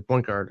because he's a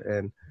point guard,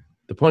 and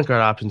the point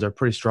guard options are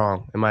pretty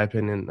strong, in my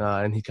opinion,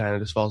 and he kind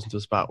of just falls into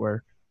a spot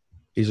where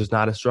he's just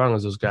not as strong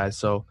as those guys.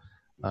 So,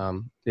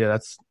 I'm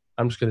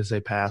just going to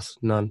say pass,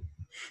 none.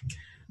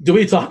 Do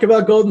we talk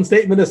about Golden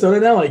State, Minnesota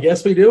now? I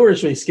guess we do, or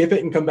should we skip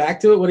it and come back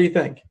to it? What do you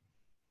think?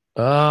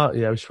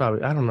 Yeah, we should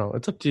probably. I don't know.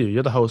 It's up to you.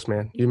 You're the host,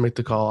 man. You make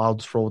the call. I'll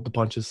just roll with the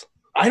punches.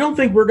 I don't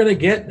think we're going to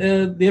get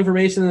the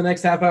information in the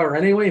next half hour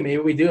anyway. Maybe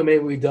we do,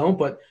 maybe we don't.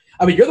 But,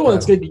 I mean, you're the one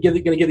that's going to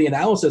give the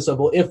analysis of,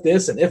 well, if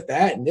this and if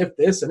that and if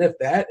this and if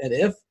that and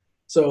if.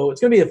 So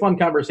it's going to be a fun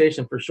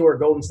conversation for sure.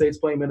 Golden State's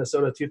playing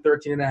Minnesota.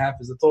 213.5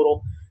 is the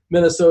total.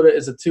 Minnesota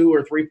is a 2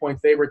 or 3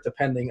 point favorite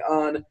depending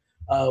on.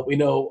 We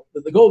know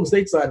that the Golden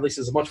State side, at least,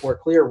 is much more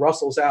clear.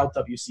 Russell's out.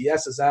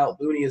 WCS is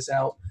out. Looney is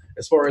out.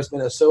 As far as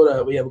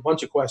Minnesota, we have a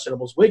bunch of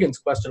questionables. Wiggins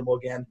questionable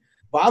again.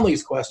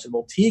 Vonleh's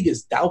questionable. Teague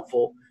is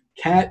doubtful.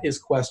 Cat is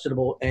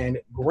questionable. And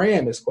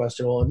Graham is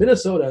questionable. In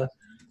Minnesota,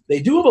 they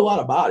do have a lot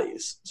of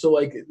bodies. So,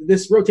 like,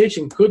 this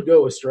rotation could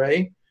go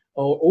astray.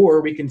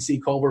 Or we can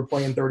see Culver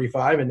playing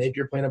 35 and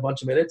Napier playing a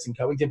bunch of minutes and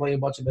Covington playing a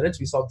bunch of minutes.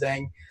 We saw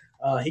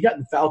he got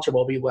in foul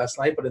trouble last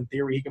night, but in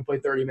theory he can play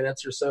 30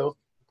 minutes or so.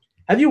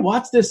 Have you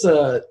watched this?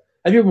 Have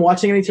you been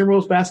watching any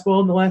Timberwolves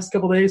basketball in the last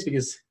couple of days?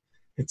 Because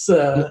it's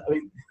go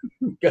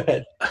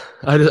ahead.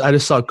 I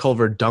just saw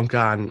Culver dunk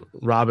on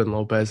Robin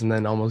Lopez and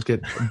then almost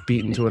get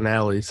beaten to an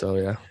alley. So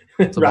yeah,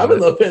 Robin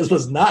Lopez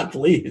was not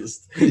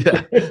pleased.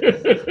 Yeah,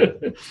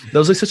 that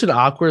was like such an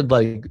awkward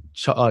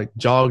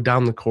jog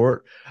down the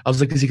court. I was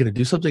like, is he going to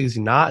do something? Is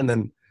he not? And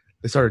then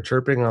they started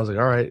chirping, and I was like,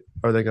 all right,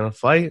 are they going to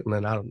fight? And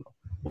then I don't know.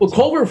 Well,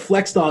 Culver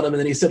flexed on him, and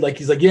then he said,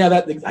 yeah,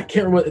 that I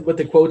can't remember what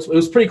the quotes. It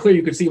was pretty clear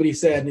you could see what he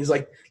said, and he's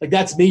like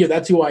that's me or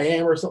that's who I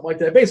am or something like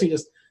that. Basically,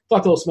 just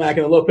talked a little smack,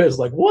 and Lopez was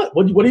like, what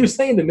are you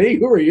saying to me?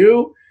 Who are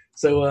you?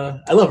 So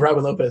I love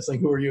Robin Lopez saying,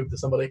 who are you to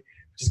somebody,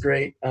 which is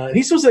great. And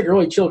he's supposed to be like a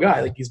really chill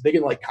guy. Like he's big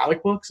in like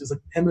comic books. He's like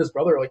him and his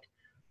brother are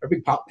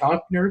big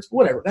comic nerds.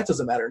 Whatever, that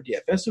doesn't matter in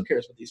DFS. Who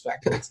cares about these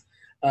factoids?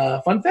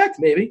 Fun fact,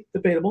 maybe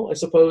debatable, I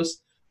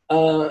suppose.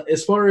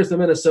 As far as the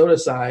Minnesota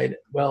side,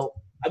 well,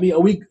 I mean,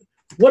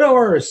 what are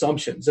our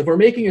assumptions? If we're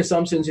making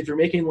assumptions, if you're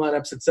making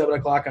lineups at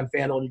 7:00 on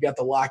FanDuel and you got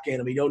the lock in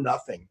and we know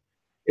nothing,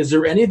 is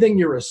there anything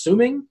you're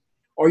assuming?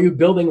 Or are you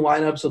building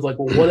lineups of like,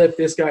 well, what if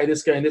this guy, and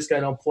this guy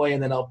don't play,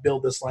 and then I'll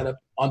build this lineup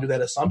under that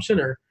assumption?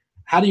 Or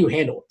how do you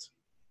handle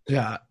it?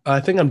 Yeah,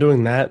 I think I'm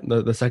doing that.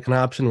 The second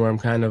option where I'm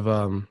kind of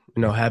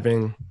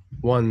having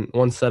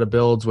one set of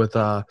builds with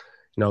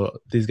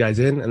these guys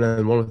in and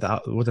then one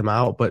with them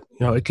out. But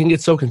it can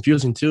get so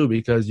confusing too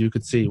because you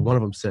could see one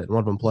of them sit and one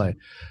of them play.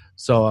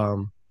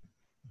 So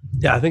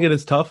I think it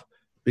is tough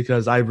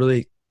because I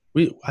think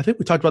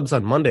we talked about this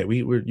on Monday.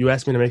 You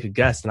asked me to make a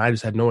guess and I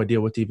just had no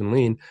idea what to even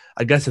lean.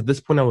 I guess at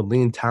this point I would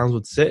lean Towns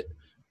would sit,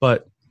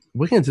 but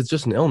Wiggins, it's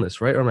just an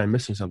illness, right? Or am I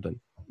missing something?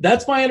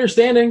 That's my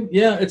understanding.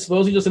 Yeah, it's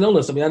supposedly just an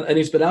illness. I mean, and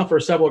he's been out for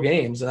several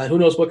games, and who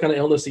knows what kind of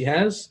illness he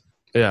has.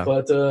 Yeah.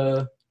 But,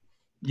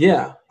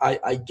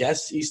 I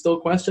guess he's still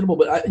questionable.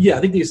 But, I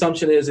think the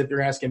assumption is, if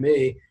you're asking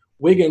me,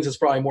 Wiggins is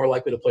probably more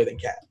likely to play than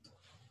Cat.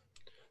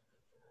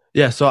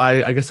 Yeah, so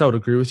I guess I would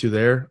agree with you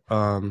there.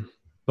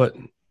 But,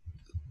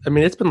 I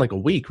mean, it's been like a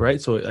week,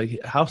 right? So,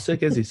 how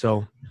sick is he?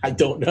 So I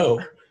don't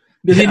know.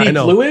 Does he need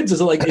fluids?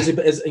 Is it like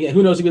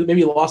who knows? Maybe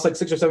he lost like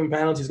 6 or 7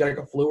 pounds. He's got like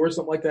a flu or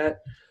something like that.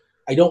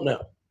 I don't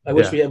know. I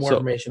wish we had more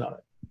information on it.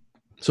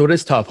 So it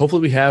is tough.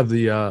 Hopefully we have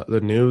the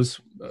news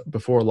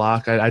before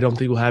lock. I don't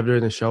think we'll have it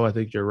during the show. I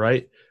think you're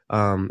right.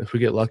 If we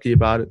get lucky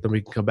about it, then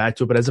we can come back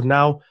to it. But as of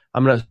now,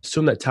 I'm going to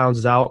assume that Towns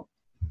is out.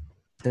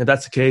 And if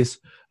that's the case,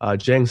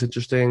 Jang's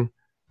interesting.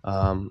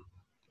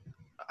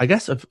 I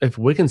guess if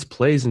Wiggins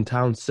plays and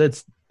Towns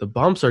sits, the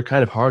bumps are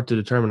kind of hard to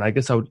determine. I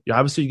guess I would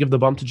obviously give the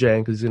bump to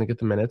Jang because he's going to get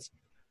the minutes.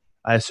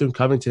 I assume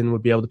Covington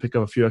would be able to pick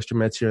up a few extra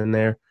minutes here and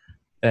there.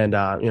 And,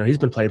 he's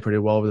been playing pretty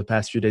well over the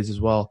past few days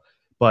as well.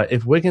 But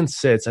if Wiggins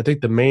sits, I think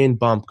the main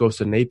bump goes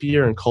to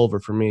Napier and Culver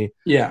for me.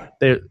 Yeah.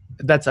 I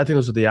think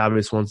those are the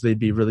obvious ones. They'd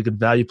be really good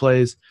value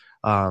plays,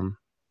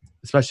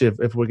 especially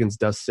if Wiggins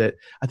does sit.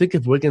 I think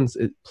if Wiggins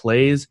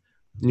plays,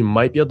 you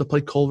might be able to play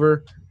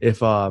Culver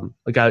if a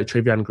guy like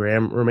Travion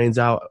Graham remains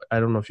out. I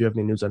don't know if you have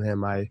any news on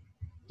him. I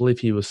believe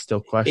he was still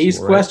questionable. He's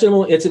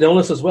questionable. It's an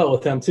illness as well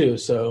with them too.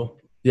 So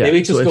maybe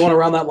it's just going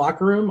around that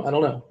locker room. I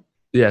don't know.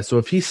 Yeah. So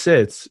if he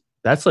sits,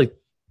 that's like,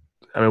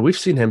 I mean, we've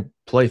seen him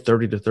play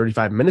 30 to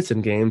 35 minutes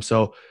in games.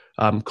 So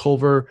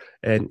Culver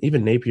and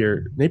even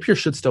Napier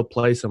should still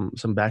play some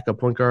backup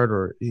point guard,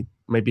 or he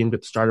maybe even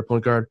get the starter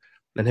point guard.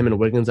 And him and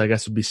Wiggins, I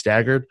guess, would be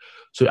staggered.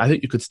 So I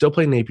think you could still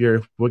play Napier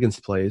if Wiggins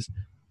plays.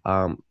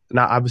 Now,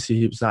 obviously,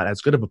 he was not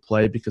as good of a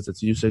play because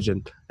it's usage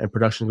and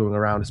production going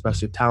around,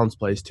 especially if Towns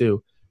plays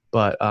too.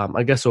 But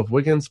I guess so if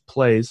Wiggins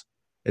plays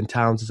and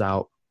Towns is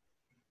out,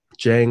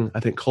 Jang, I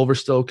think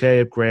Culver's still okay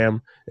if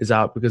Graham is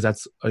out because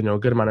that's a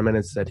good amount of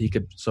minutes that he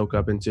could soak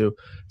up into.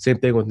 Same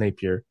thing with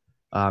Napier.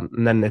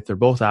 And then if they're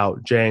both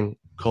out, Jang,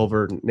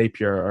 Culver,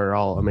 Napier are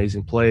all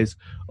amazing plays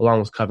along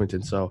with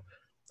Covington. So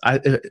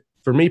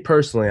for me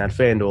personally on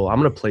FanDuel,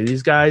 I'm going to play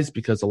these guys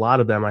because a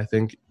lot of them I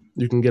think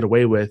you can get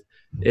away with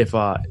if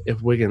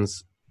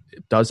Wiggins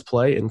does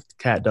play and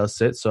Cat does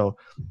sit. So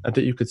I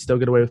think you could still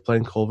get away with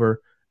playing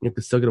Culver. You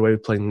could still get away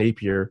with playing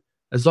Napier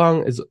as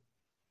long as,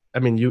 I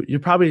mean, you're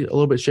probably a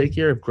little bit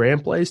shakier if Graham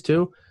plays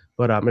too.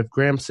 But if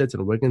Graham sits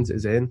and Wiggins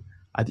is in,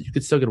 I think you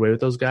could still get away with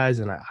those guys.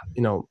 And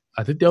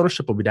I think the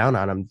ownership will be down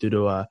on them due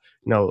to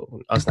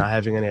us not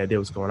having any idea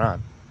what's going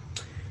on.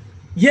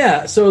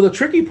 Yeah, so the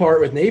tricky part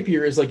with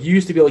Napier is, like, you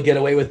used to be able to get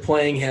away with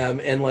playing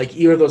him, and, like,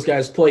 either of those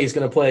guys play, he's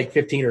going to play like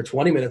 15 or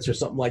 20 minutes or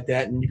something like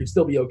that, and you can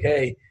still be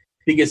okay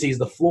because he's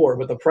the floor.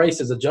 But the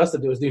price is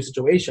adjusted to his new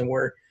situation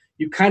where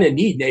you kind of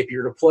need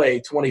Napier to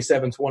play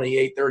 27,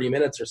 28, 30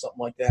 minutes or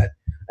something like that.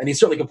 And he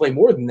certainly can play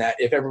more than that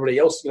if everybody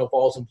else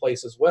falls in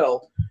place as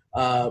well.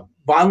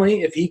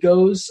 Vonleh, if he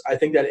goes, I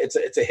think that it's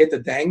a hit to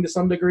Dang to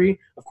some degree.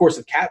 Of course,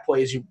 if Cat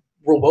plays, you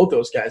rule both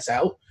those guys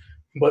out.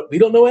 But we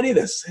don't know any of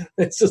this.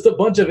 It's just a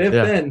bunch of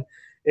if-then.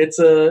 It's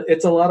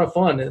a lot of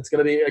fun. It's going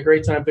to be a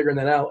great time figuring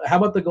that out. How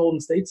about the Golden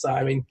State side?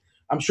 I mean,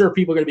 I'm sure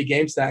people are going to be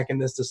game stacking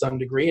this to some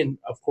degree, and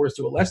of course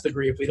to a less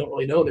degree if we don't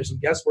really know. There's some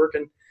guesswork,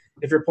 and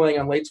if you're playing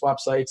on late swap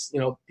sites,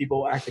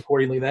 people act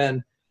accordingly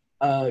then.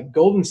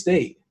 Golden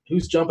State,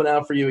 who's jumping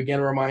out for you? Again,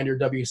 a reminder,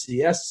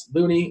 WCS,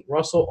 Looney,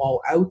 Russell,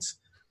 all out.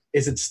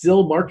 Is it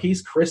still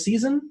Marquise Chris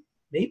season?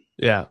 Maybe?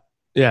 Yeah,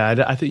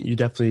 I think you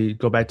definitely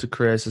go back to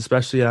Chris,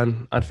 especially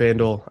on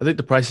FanDuel. I think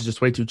the price is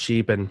just way too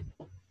cheap, and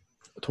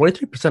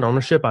 23%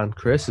 ownership on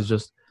Chris is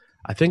just,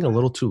 I think, a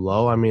little too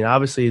low. I mean,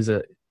 obviously he's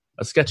a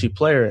sketchy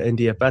player in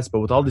DFS, but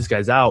with all these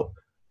guys out,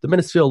 the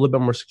minutes feel a little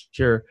bit more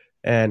secure.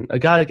 And a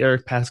guy like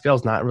Eric Pascal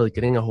is not really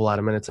getting a whole lot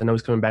of minutes. I know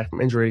he's coming back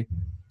from injury,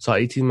 saw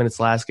 18 minutes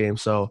last game.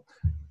 So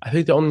I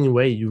think the only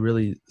way you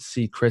really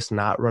see Chris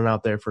not run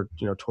out there for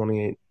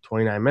 28,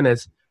 29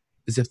 minutes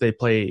is if they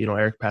play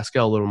Eric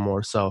Pascal a little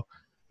more. So.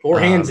 Or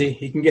handsy.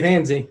 He can get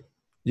handsy.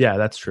 Yeah,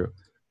 that's true.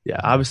 Yeah,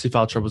 obviously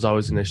foul trouble is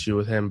always an issue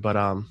with him. But,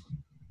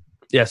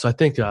 so I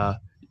think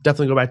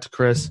definitely go back to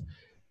Chris.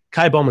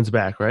 Kai Bowman's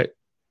back, right?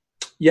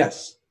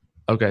 Yes.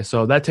 Okay,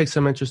 so that takes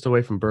some interest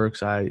away from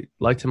Burks. I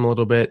liked him a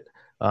little bit,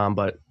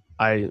 but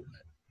I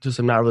just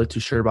am not really too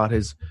sure about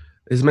his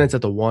minutes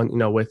at the one.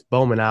 With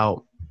Bowman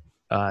out,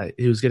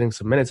 he was getting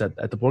some minutes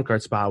at the point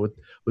guard spot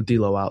with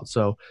D'Lo out.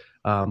 So,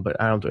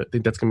 but I don't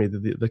think that's going to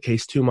be the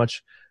case too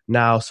much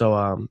now.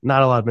 So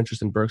not a lot of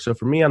interest in Burke. So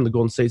for me on the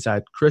Golden State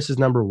side, Chris is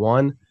number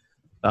one,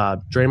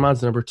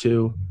 Draymond's number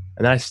two,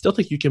 and I still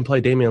think you can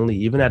play Damian Lee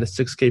even at a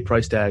 6K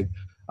price tag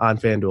on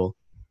FanDuel.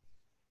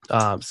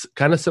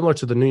 Kind of similar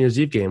to the New Year's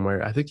Eve game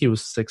where I think he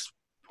was 6.1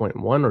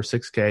 or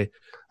 6K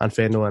on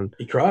FanDuel. And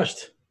he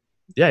crushed.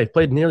 Yeah, he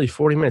played nearly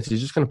 40 minutes.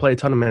 He's just going to play a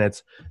ton of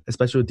minutes,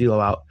 especially with D'Lo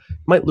out.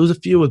 Might lose a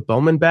few with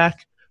Bowman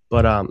back,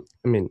 but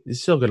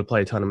he's still going to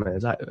play a ton of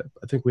minutes. I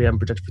think we have him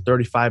projected for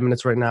 35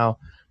 minutes right now.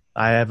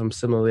 I have him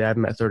similarly. I have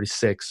him at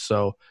 36.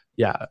 So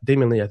yeah,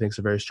 Damian Lee I think is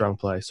a very strong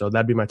play. So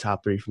that'd be my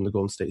top three from the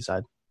Golden State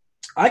side.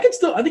 I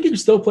think you can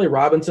still play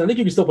Robinson. I think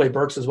you can still play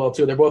Burks as well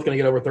too. They're both going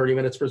to get over 30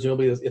 minutes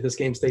presumably if this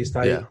game stays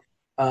tight. Yeah.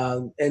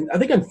 And I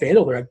think on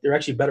FanDuel they're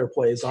actually better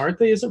plays, aren't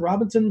they? Isn't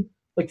Robinson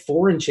like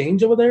 4 and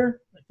change over there?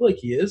 I feel like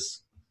he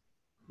is.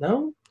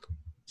 No?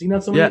 Is he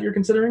not someone that you're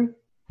considering?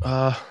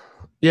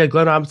 Yeah,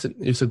 Glenn Robinson.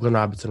 You said Glenn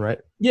Robinson, right?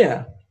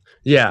 Yeah.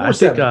 Yeah, I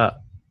think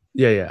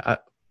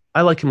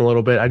I like him a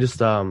little bit. I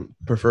just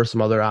prefer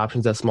some other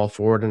options at small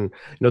forward, and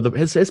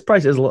his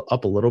price is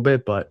up a little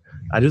bit, but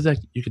I do think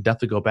you could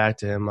definitely go back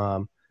to him.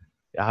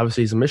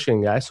 Obviously, he's a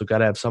Michigan guy, so got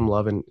to have some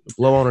love, and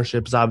low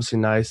ownership is obviously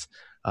nice.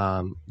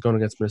 Going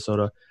against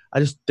Minnesota, I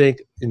just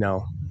think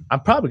I'm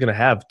probably going to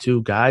have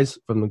 2 guys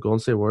from the Golden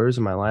State Warriors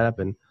in my lineup,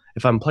 and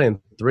if I'm playing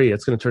 3,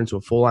 it's going to turn into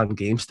a full-on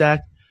game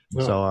stack.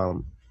 Oh.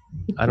 So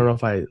I don't know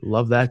if I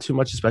love that too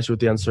much, especially with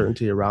the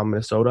uncertainty around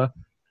Minnesota.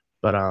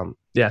 But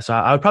so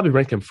I would probably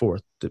rank him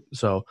 4th.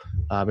 So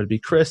it'd be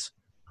Chris,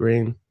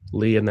 Green,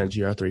 Lee, and then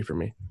GR3 for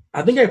me.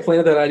 I think I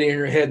planted that idea in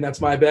your head, and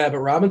that's my bad. But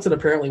Robinson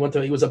apparently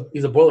he's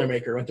a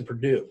Boilermaker, went to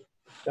Purdue.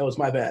 That was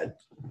my bad.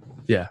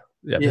 Yeah.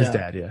 His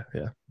dad. Yeah.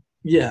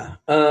 Yeah.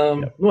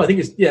 No, I think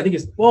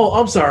it's. Well,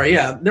 I'm sorry.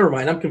 Yeah, never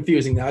mind. I'm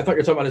confusing now. I thought you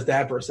were talking about his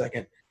dad for a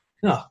second.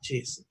 Oh,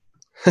 jeez.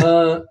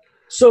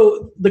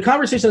 So the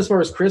conversation as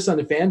far as Chris on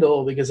the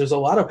FanDuel, because there's a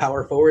lot of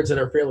power forwards that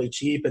are fairly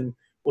cheap, and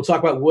we'll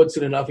talk about Wood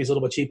soon enough. He's a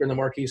little bit cheaper than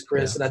Marquise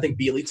Chris, and I think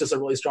Bielitsa's a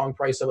really strong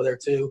price over there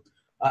too.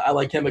 I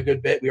like him a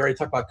good bit. We already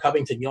talked about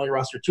Covington. You only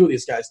roster 2 of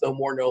these guys, no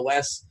more, no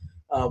less.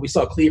 We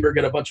saw Kleber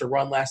get a bunch of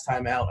run last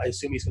time out. I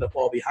assume he's going to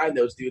fall behind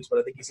those dudes, but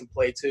I think he's in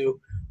play too.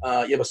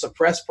 You have a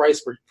suppressed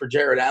price for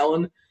Jared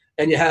Allen,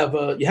 and you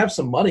have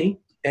some money,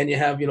 and you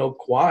have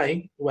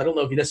Kawhi. Well, I don't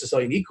know if you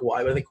necessarily need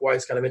Kawhi, but I think Kawhi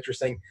is kind of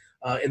interesting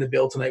in the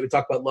build tonight. We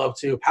talked about Love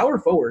too. Power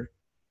forward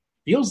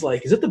feels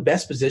like, is it the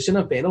best position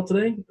on FanDuel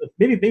today?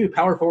 Maybe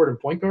power forward and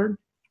point guard.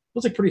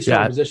 Feels like pretty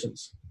strong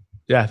positions.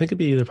 Yeah, I think it'd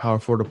be either power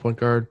forward or point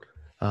guard.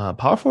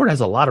 Power forward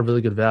has a lot of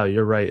really good value.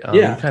 You're right.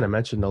 You kind of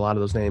mentioned a lot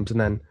of those names, and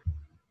then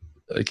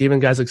like even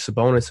guys like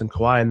Sabonis and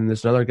Kawhi, and then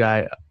there's another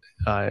guy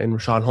in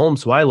Rashawn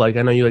Holmes who I like.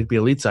 I know you like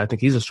Bielitsa. I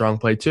think he's a strong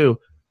play too.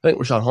 I think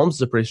Rashawn Holmes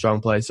is a pretty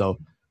strong play. So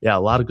yeah, a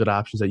lot of good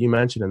options that you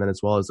mentioned, and then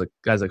as well as like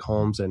guys like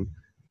Holmes and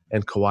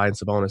Kawhi and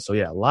Sabonis. So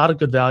yeah, a lot of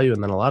good value,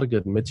 and then a lot of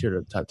good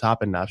mid-tier to top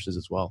end options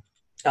as well.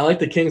 I like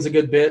the Kings a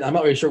good bit. I'm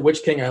not really sure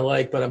which King I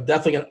like, but I'm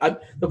definitely going to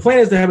 – the plan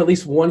is to have at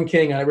least one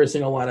King on every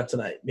single lineup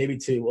tonight, maybe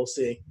 2. We'll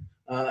see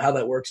how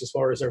that works as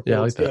far as our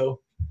builds go.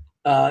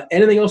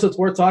 Anything else that's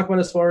worth talking about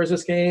as far as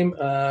this game,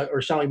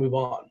 or shall we move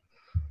on?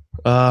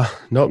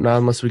 Nope, not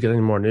unless we get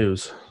any more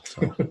news.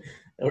 So.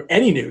 Or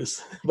any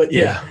news. But,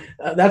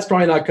 that's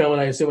probably not coming.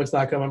 I assume it's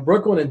not coming.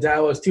 Brooklyn and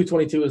Dallas,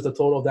 222 is the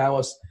total.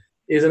 Dallas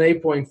is an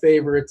 8-point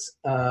favorite.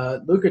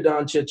 Luka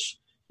Doncic –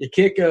 you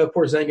kick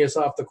Porzingis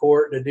off the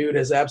court. The dude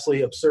has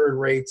absolutely absurd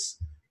rates.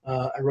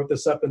 I wrote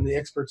this up in the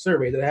expert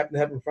survey that I happen to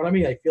have in front of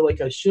me. I feel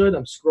like I should.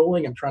 I'm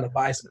scrolling. I'm trying to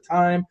buy some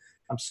time.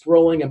 I'm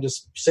scrolling. I'm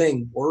just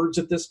saying words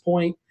at this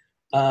point.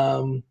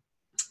 So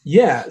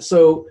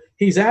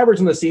he's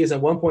averaging the season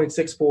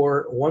 1.64,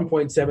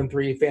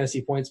 1.73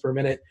 fantasy points per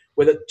minute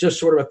with just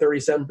short of a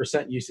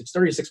 37% usage,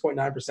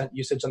 36.9%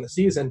 usage on the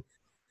season.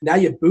 Now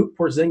you boot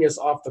Porzingis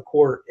off the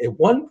court at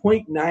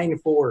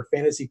 1.94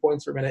 fantasy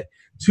points per minute,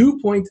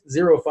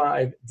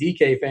 2.05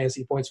 DK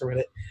fantasy points per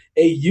minute,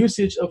 a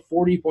usage of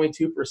 40.2%,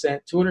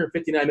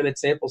 259-minute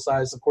sample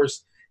size. Of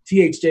course,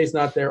 THJ is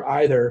not there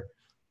either.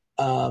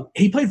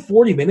 He played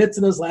 40 minutes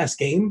in his last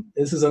game.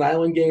 This is an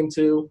island game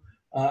too.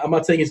 I'm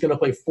not saying he's going to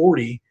play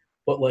 40,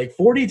 but like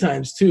 40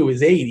 times 2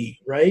 is 80,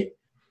 right?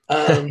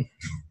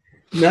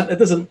 That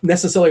doesn't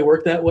necessarily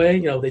work that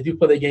way. They do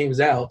play the games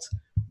out.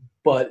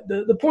 But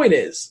the point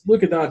is,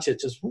 Luka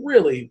Doncic is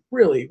really,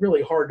 really,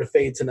 really hard to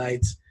fade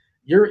tonight.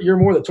 You're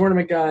more the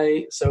tournament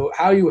guy. So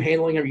how are you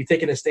handling him? Are you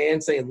taking a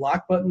stand, saying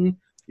lock button?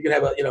 You can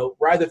have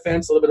ride the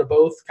fence, a little bit of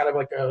both, kind of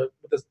like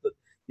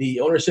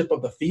the ownership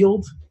of the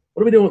field.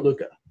 What are we doing with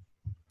Luka?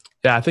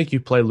 Yeah, I think you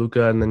play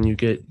Luka, and then you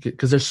get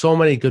because there's so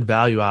many good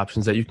value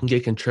options that you can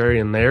get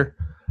contrarian there.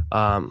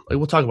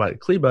 We'll talk about it.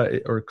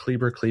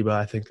 Kleber,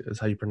 I think is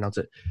how you pronounce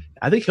it.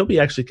 I think he'll be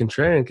actually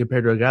contrarian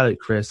compared to a guy like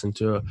Chris and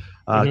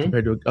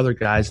compared to other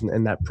guys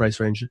in that price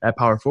range at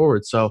power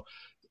forward. So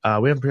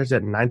we have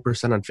projected at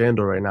 9% on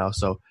FanDuel right now.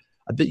 So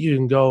I think you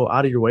can go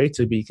out of your way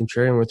to be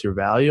contrarian with your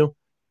value,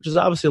 which is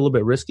obviously a little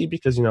bit risky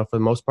because, for the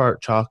most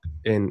part, chalk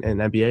in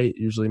NBA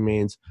usually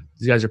means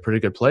these guys are pretty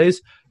good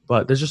plays,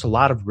 but there's just a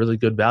lot of really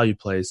good value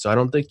plays. So I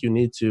don't think you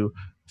need to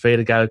fade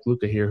a guy like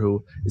Luka here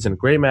who is in a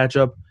great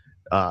matchup.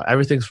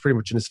 Everything's pretty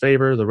much in his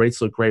favor. The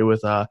rates look great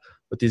with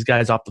these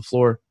guys off the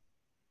floor.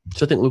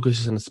 So I think Luka's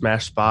just in a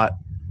smash spot.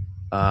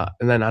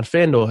 And then on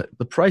FanDuel,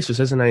 the price just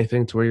isn't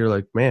anything to where you're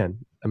like, man,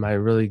 am I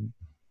really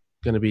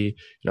going to be,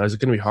 is it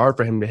going to be hard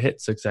for him to hit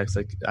 6X?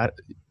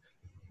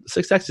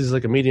 6X is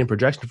like a median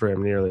projection for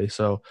him nearly.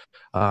 So,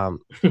 I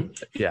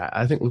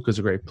think Luka's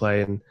a great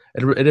play, and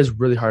it is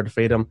really hard to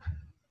fade him.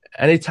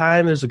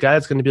 Anytime there's a guy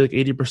that's going to be like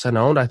 80%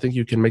 owned, I think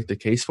you can make the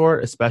case for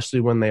it, especially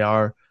when they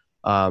are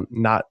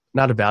not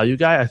a value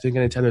guy. I think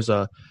anytime there's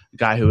a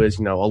guy who is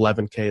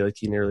 11K like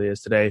he nearly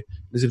is today,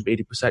 this is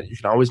 80%. You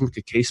can always make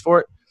a case for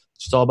it.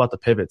 It's just all about the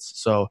pivots.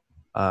 So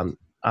on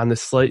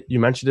this slate, you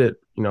mentioned it,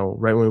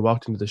 right when we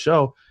walked into the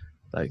show,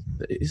 like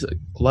he's like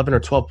 11 or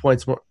 12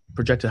 points more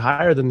projected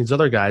higher than these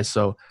other guys.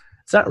 So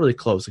it's not really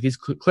close. Like he's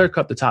clear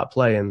cut the top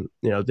play, and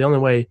the only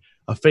way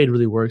a fade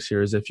really works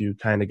here is if you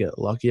kind of get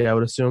lucky, I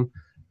would assume.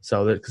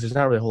 So because there's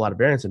not really a whole lot of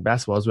variance in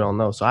basketball, as we all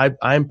know. So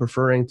I'm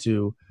preferring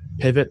to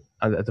pivot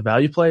at the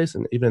value plays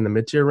and even in the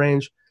mid-tier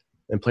range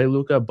and play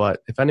Luka.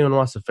 But if anyone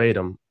wants to fade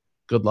him,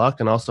 good luck.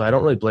 And also, I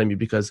don't really blame you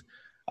because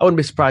I wouldn't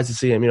be surprised to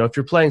see him. If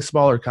you're playing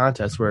smaller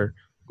contests where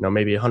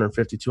maybe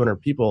 150, 200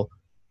 people,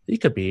 he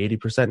could be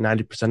 80%,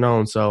 90%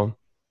 owned. So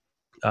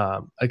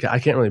I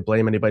can't really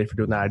blame anybody for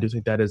doing that. I do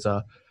think that is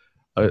a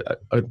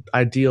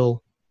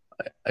ideal,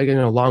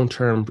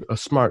 long-term, a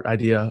smart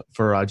idea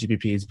for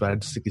GPPs, but I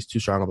just think he's too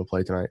strong of a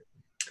play tonight.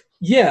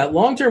 Yeah,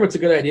 long-term, it's a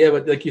good idea,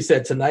 but like you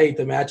said, tonight,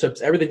 the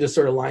matchups, everything just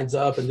sort of lines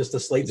up, and just the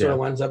slate sort of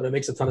lines up, and it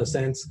makes a ton of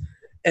sense.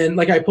 And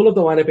like I pulled up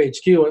the lineup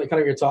HQ and kind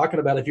of you're talking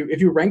about if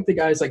you rank the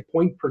guys like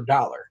point per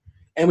dollar,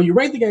 and when you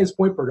rank the guys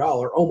point per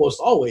dollar, almost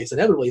always,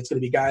 inevitably, it's going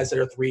to be guys that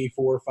are 3,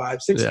 4, 5,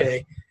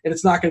 6K, and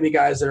it's not going to be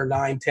guys that are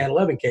 9, 10,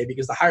 11K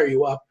because the higher you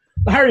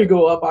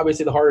go up,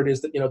 obviously the harder it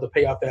is to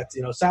pay off that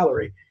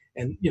salary,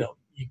 and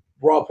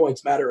raw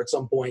points matter at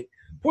some point.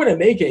 Point I'm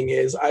making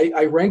is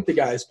I rank the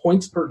guys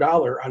points per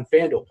dollar on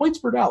FanDuel, points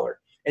per dollar,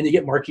 and you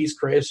get Marquise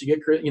Chris, you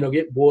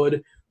get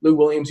Wood, Lou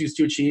Williams, who's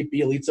too cheap,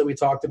 Bielitsa we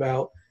talked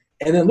about.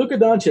 And then Luka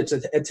Doncic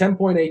at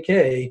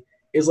 10.8K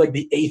is like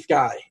the 8th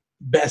guy,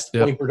 best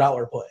point per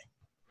dollar play.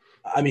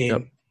 I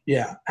mean,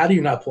 how do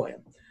you not play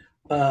him?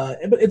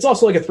 But it's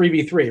also like a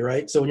 3v3,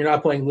 right? So when you're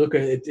not playing Luka,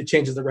 it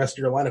changes the rest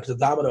of your lineup. It's a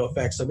domino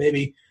effect. So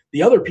maybe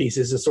the other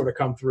pieces just sort of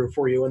come through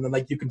for you, and then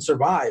like you can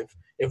survive.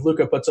 If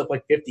Luka puts up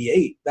like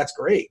 58, that's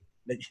great.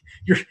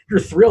 You're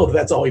thrilled if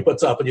that's all he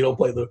puts up and you don't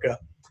play Luka.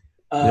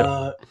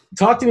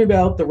 Talk to me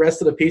about the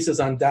rest of the pieces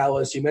on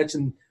Dallas. You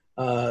mentioned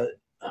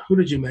who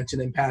did you mention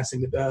in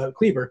passing?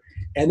 Cleaver.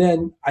 And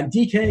then on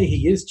DK,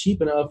 he is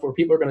cheap enough where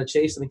people are going to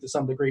chase, I think, to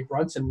some degree,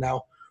 Brunson.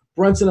 Now,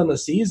 Brunson on the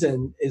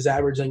season is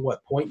averaging,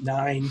 0.9,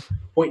 0.93,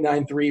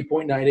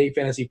 0.98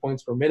 fantasy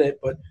points per minute.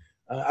 But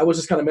I was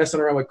just kind of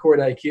messing around with court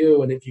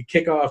IQ, and if you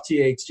kick off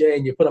THJ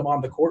and you put him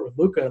on the court with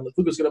Luka, and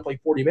Luka's going to play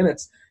 40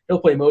 minutes, he'll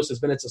play most of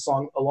his minutes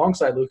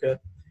alongside Luka.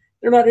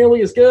 They're not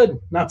nearly as good,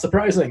 not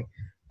surprising.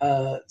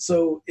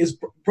 So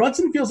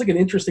Brunson feels like an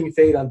interesting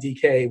fade on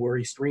DK where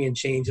he's 3 and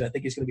change, and I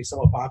think he's going to be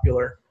somewhat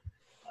popular.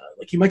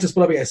 He might just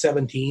put up a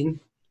 17,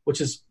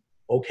 which is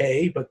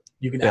okay, but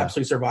you can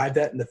absolutely survive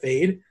that in the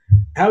fade.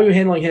 How are you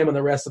handling him and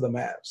the rest of the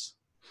Mavs?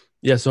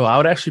 Yeah, so I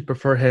would actually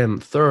prefer him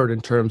third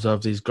in terms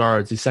of these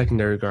guards, these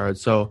secondary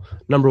guards. So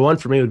number 1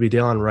 for me would be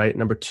Dalen Wright.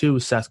 Number 2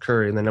 is Seth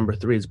Curry, and then number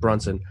 3 is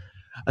Brunson.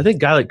 I think a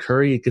guy like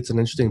Curry gets an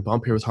interesting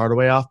bump here with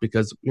Hardaway off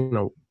because,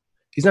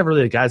 he's never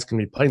really a guy that's going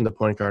to be playing the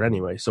point guard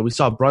anyway. So we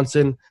saw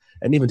Brunson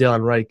and even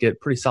Dalen Wright get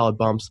pretty solid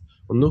bumps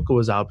when Luka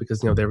was out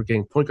because, they were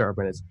getting point guard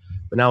minutes.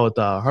 But now with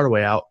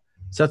Hardaway out,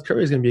 Seth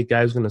Curry is going to be a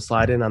guy who's going to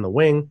slide in on the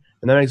wing,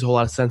 and that makes a whole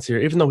lot of sense here.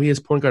 Even though he is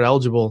point guard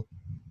eligible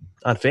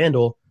on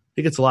FanDuel,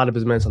 he gets a lot of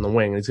his minutes on the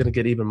wing, and he's going to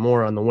get even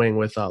more on the wing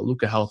with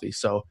Luka healthy.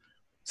 So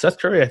Seth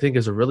Curry, I think,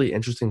 is a really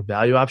interesting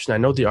value option. I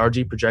know the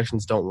RG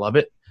projections don't love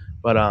it,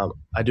 but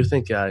I do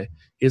think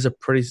he is a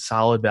pretty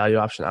solid value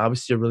option.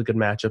 Obviously, a really good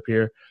matchup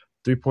here.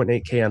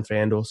 3.8K on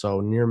FanDuel,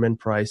 so near min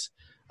price.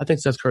 I think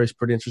Seth Curry is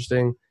pretty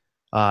interesting.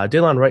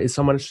 Dalen Wright is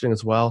somewhat interesting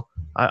as well.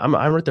 I'm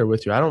right there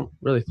with you. I don't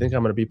really think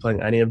I'm going to be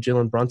playing any of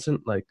Jalen Brunson.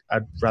 Like,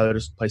 I'd rather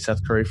just play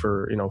Seth Curry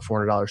for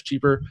 $400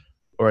 cheaper,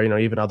 or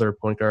even other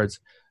point guards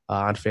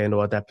on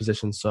FanDuel at that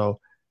position. So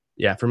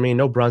yeah, for me,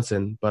 no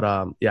Brunson, but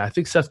I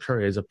think Seth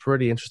Curry is a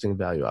pretty interesting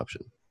value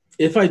option.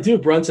 If I do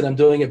Brunson, I'm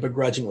doing it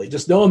begrudgingly.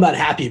 Just know I'm not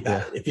happy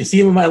about it. If you see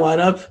him in my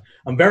lineup,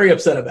 I'm very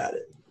upset about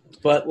it.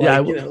 But go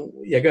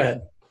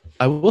ahead.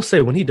 I will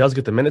say when he does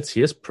get the minutes,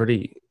 he is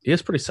pretty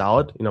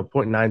solid.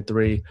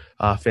 0.93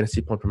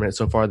 fantasy point per minute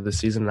so far this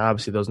season. And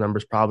obviously those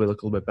numbers probably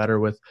look a little bit better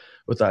with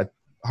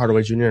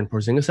Hardaway Jr. and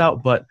Porzingis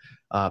out. But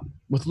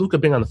with Luka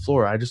being on the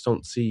floor, I just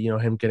don't see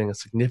him getting a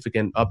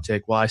significant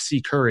uptick. While I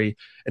see Curry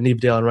and even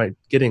Dalen Wright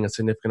getting a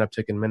significant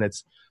uptick in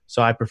minutes,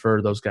 so I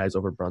prefer those guys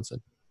over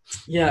Brunson.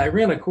 Yeah, I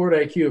ran a court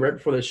IQ right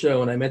before the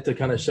show, and I meant to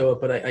kind of show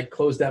it, but I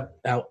closed that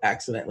out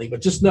accidentally.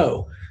 But just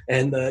know,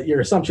 and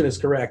your assumption is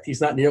correct, he's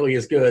not nearly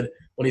as good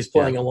when he's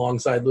playing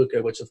alongside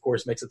Luka, which, of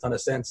course, makes a ton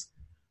of sense.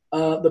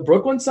 The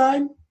Brooklyn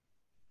side,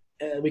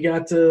 we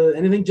got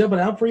anything jumping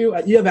out for you?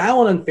 You have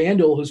Allen on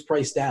FanDuel, who's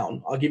priced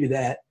down. I'll give you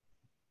that.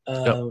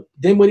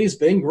 Dinwiddie's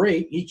been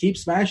great. He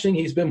keeps smashing.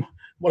 He's been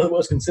one of the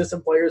most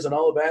consistent players in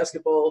all of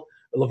basketball.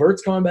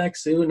 LeVert's coming back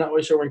soon. Not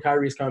really sure when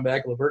Kyrie's coming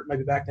back. LeVert might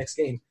be back next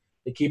game.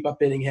 They keep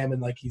updating him,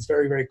 and he's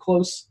very, very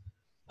close.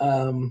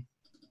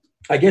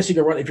 I guess you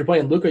can run if you're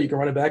playing Luka, you can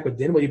run it back with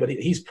Dinwiddie, but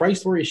he's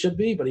priced where he should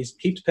be, but he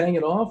keeps paying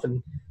it off.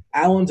 And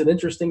Allen's an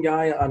interesting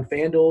guy on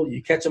FanDuel.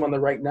 You catch him on the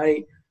right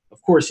night. Of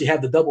course, you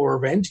have the double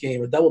revenge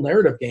game, a double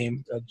narrative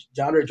game.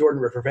 DeAndre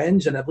Jordan with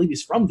revenge, and I believe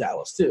he's from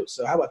Dallas too.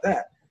 So how about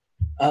that?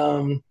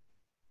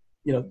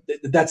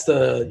 That's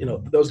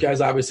those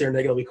guys obviously are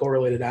negatively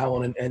correlated.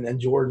 Allen and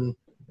Jordan.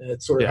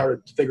 It's sort of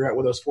hard to figure out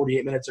where those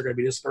 48 minutes are going to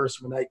be dispersed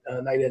from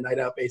a night in, night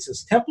out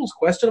basis. Temple's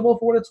questionable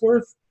for what it's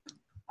worth.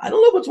 I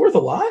don't know if it's worth a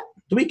lot.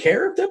 Do we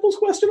care if Temple's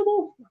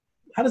questionable?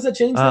 How does that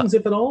change things,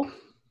 if at all?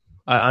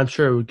 I'm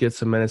sure it would get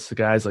some minutes to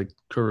guys like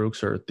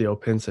Karooks or Theo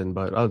Pinson,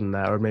 but other than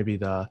that, or maybe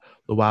the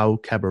Wow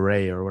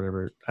Cabaret or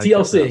whatever.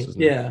 TLC,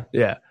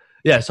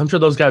 yeah. So I'm sure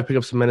those guys pick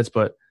up some minutes,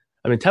 but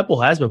I mean,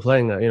 Temple has been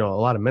playing a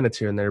lot of minutes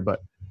here and there,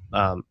 but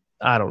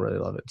I don't really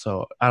love it.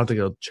 So I don't think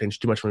it'll change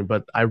too much for me,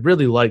 but I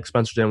really like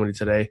Spencer Dinwiddie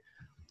today.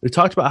 We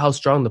talked about how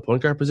strong the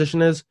point guard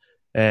position is,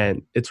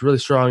 and it's really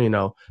strong,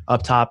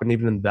 up top and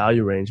even in the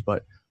value range,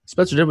 but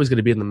Spencer Dinwiddie's going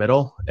to be in the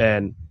middle,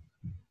 and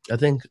I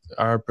think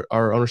our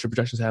ownership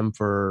projections have him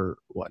for,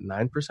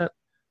 9%?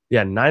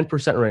 Yeah,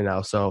 9% right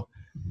now. So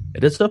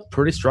it is a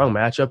pretty strong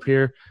matchup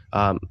here.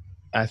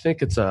 I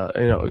think it's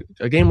a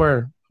game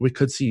where we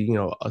could see,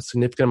 a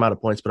significant amount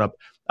of points put up.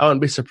 I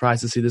wouldn't be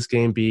surprised to see this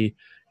game be,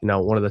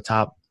 one of the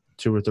top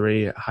 2 or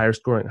 3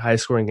 highest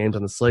scoring games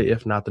on the slate,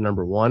 if not the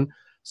number one.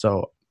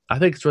 So I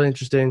think it's really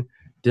interesting.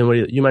 Then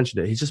you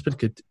mentioned it. He's just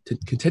been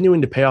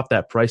continuing to pay off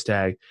that price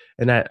tag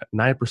and that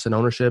 9%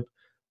 ownership.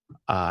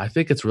 I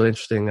think it's really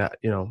interesting that,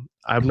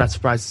 I'm not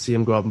surprised to see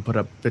him go up and put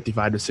up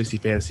 55 to 60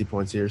 fantasy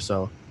points here.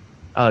 So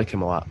I like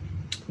him a lot.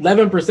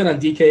 11%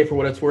 on DK for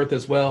what it's worth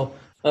as well.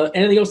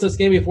 Anything else in this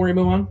game before we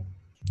move on?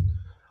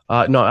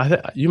 No,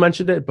 you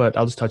mentioned it, but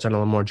I'll just touch on it a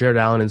little more. Jared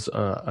Allen is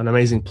an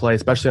amazing play,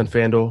 especially on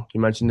FanDuel.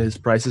 You mentioned his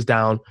price is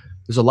down.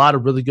 There's a lot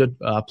of really good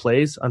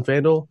plays on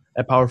FanDuel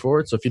at power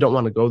forward. So if you don't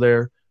want to go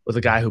there with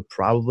a guy who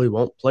probably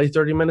won't play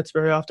 30 minutes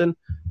very often,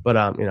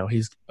 but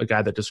he's a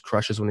guy that just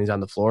crushes when he's on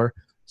the floor.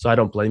 So I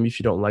don't blame you if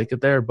you don't like it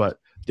there, but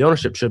the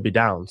ownership should be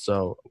down.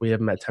 So we have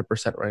him at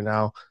 10% right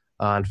now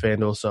on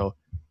FanDuel. So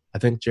I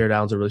think Jared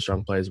Allen's a really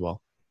strong play as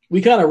well.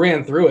 We kind of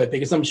ran through it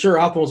because I'm sure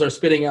optimals are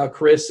spitting out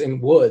Chris and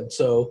Wood.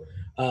 So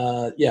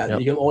Yep.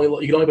 you can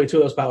only play 2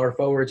 of those power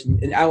forwards.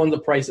 And Allen, the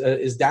price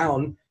is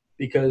down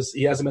because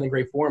he hasn't been in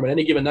great form. At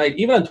any given night,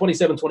 even on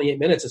 27, 28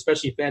 minutes,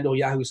 especially FanDuel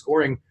Yahoo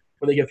scoring,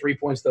 where they get 3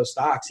 points to those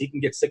stocks, he can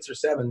get 6 or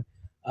 7,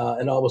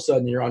 and all of a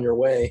sudden you're on your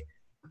way.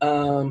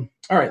 All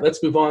right,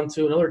 let's move on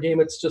to another game.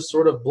 It's just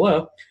sort of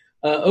blah.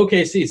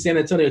 OKC, San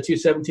Antonio,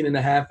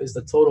 217.5 is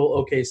the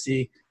total.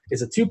 OKC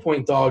is a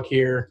 2-point dog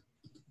here.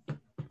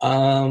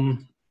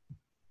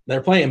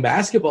 They're playing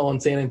basketball in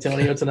San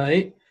Antonio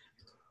tonight.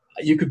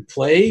 You could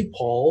play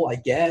Paul, I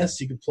guess.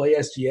 You could play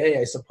SGA,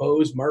 I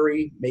suppose.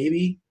 Murray,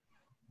 maybe.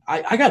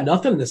 I got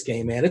nothing in this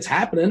game, man. It's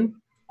happening.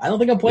 I don't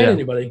think I'm playing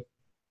anybody.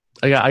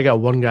 I got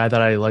one guy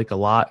that I like a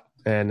lot,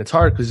 and it's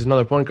hard because he's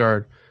another point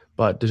guard,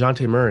 but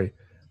DeJounte Murray.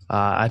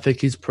 I think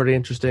he's pretty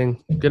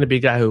interesting. Going to be a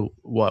guy who,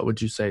 what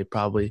would you say,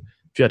 probably,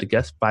 if you had to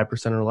guess,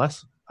 5% or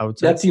less, I would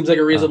say. That seems like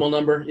a reasonable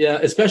number, yeah,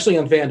 especially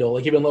on FanDuel,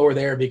 like even lower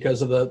there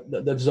because of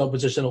the zone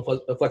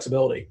positional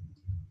flexibility.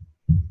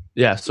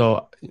 Yeah,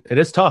 so it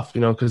is tough,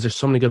 because there's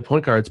so many good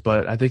point guards,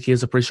 but I think he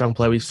is a pretty strong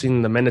play. We've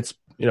seen the minutes,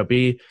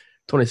 be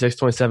 26,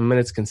 27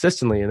 minutes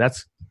consistently, and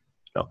that's,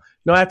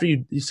 after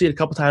you see it a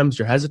couple times,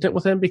 you're hesitant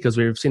with him because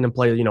we've seen him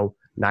play,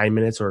 9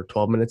 minutes or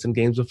 12 minutes in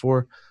games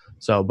before.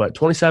 So, but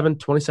 27,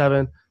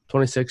 27,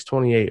 26,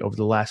 28 over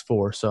the last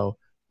 4. So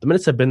the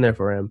minutes have been there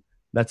for him.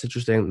 That's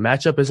interesting.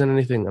 Matchup isn't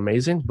anything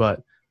amazing,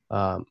 but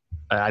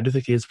I do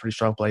think he is a pretty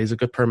strong play. He's a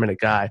good per minute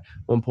guy,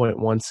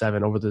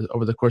 1.17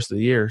 over the course of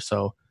the year.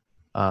 So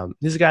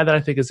he's a guy that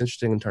I think is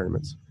interesting in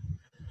tournaments.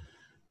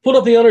 Pulled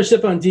up the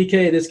ownership on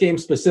DK. This game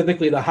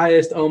specifically, the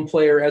highest owned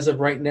player as of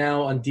right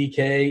now on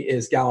DK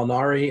is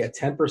Gallinari at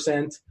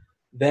 10%.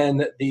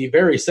 Then the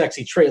very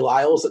sexy Trey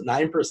Lyles at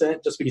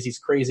 9%, just because he's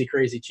crazy,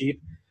 crazy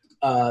cheap.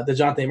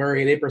 DeJounte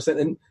Murray at 8%.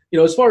 And,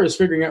 as far as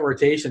figuring out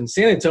rotation,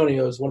 San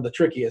Antonio is one of the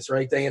trickiest,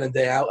 right? Day in and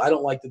day out. I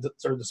don't like the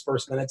sort of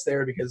dispersed minutes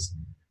there because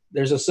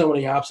there's just so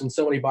many options,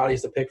 so many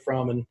bodies to pick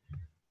from. And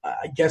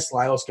I guess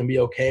Lyles can be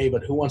okay,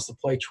 but who wants to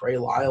play Trey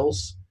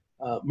Lyles?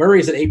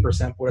 Murray's at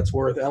 8% for what it's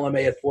worth.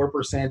 LMA at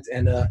 4%.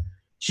 And,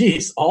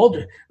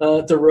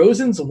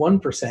 DeRozan's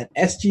 1%.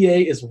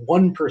 SGA is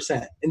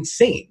 1%.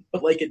 Insane,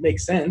 but, it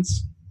makes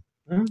sense.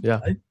 Yeah.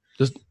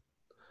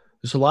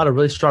 There's a lot of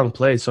really strong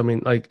plays. So,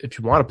 if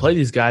you want to play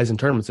these guys in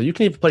tournaments, so you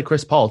can even play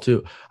Chris Paul,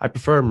 too. I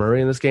prefer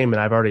Murray in this game,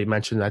 and I've already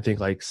mentioned, I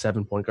think,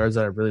 7 point guards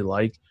that I really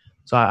like.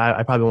 So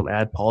I probably won't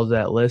add Paul to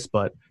that list,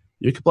 but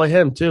you could play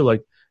him, too.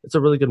 It's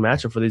a really good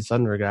matchup for these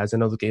Thunder guys. I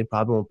know the game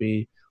probably won't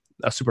be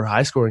a super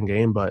high-scoring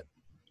game, but,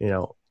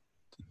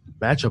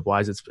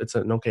 matchup-wise, it's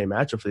an okay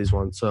matchup for these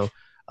ones. So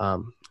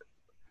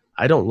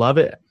I don't love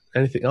it,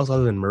 anything else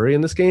other than Murray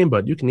in this game,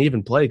 but you can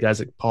even play guys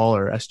like Paul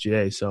or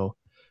SGA. So,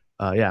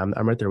 I'm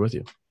right there with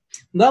you.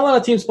 Not a lot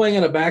of teams playing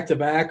on a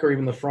back-to-back or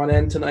even the front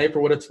end tonight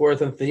for what it's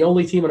worth. And the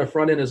only team on the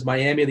front end is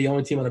Miami. The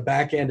only team on the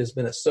back end is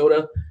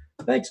Minnesota.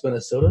 Thanks,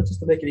 Minnesota, just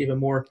to make it even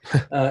more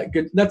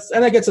good.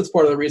 And I guess that's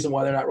part of the reason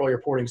why they're not really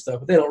reporting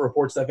stuff. But they don't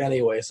report stuff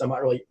anyway, so I'm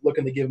not really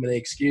looking to give them any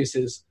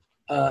excuses.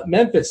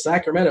 Memphis,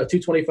 Sacramento,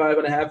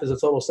 225.5 is a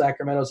total.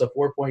 Sacramento's a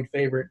 4-point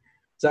favorite.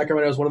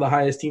 Sacramento is one of the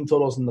highest team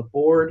totals on the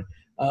board.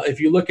 If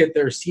you look at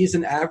their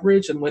season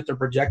average and what they're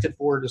projected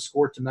for to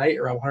score tonight,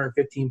 around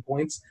 115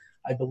 points,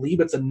 I believe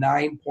it's a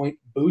 9-point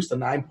boost, a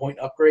 9-point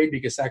upgrade,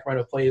 because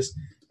Sacramento plays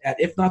at,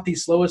 if not the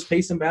slowest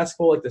pace in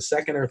basketball, like the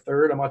second or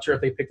third. I'm not sure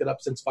if they picked it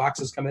up since Fox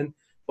has come in,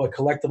 but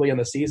collectively in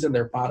the season,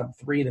 they're bottom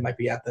 3. They might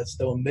be at that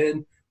still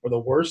mid or the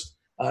worst.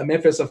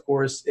 Memphis, of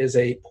course, is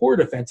a poor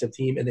defensive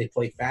team, and they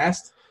play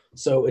fast.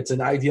 So it's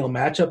an ideal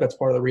matchup. That's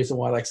part of the reason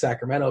why I like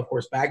Sacramento. Of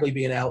course, Bagley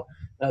being out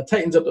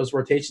tightens up those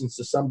rotations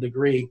to some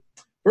degree.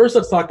 First,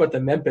 let's talk about the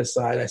Memphis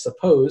side, I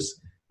suppose,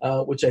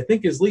 which I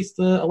think is at least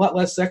a lot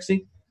less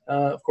sexy.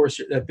 Of course,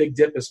 a big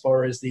dip as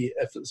far as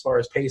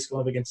pace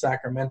going up against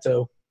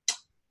Sacramento.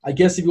 I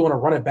guess if you want to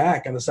run it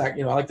back on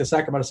the I like the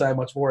Sacramento side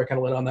much more. I kind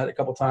of went on that a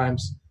couple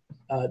times.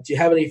 Do you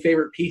have any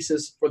favorite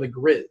pieces for the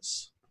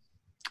Grizz?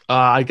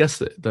 I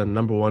guess the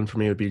number one for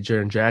me would be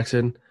Jaren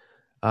Jackson.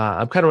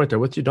 I'm kind of right there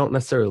with you. Don't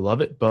necessarily love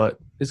it, but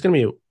it's going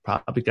to be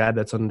probably a guy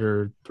that's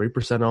under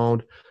 3%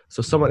 owned.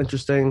 So somewhat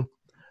interesting.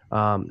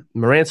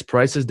 Morant's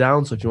price is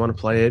down, so if you want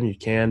to play him, you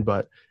can,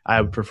 but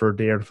I would prefer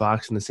De'Aaron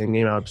Fox in the same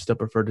game. I would still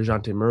prefer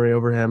DeJounte Murray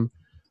over him.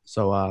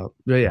 So,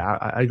 yeah,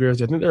 I agree with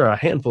you. I think there are a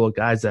handful of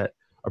guys that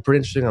are pretty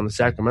interesting on the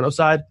Sacramento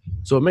side,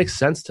 so it makes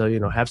sense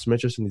to, have some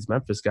interest in these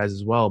Memphis guys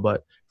as well.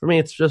 But for me,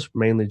 it's just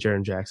mainly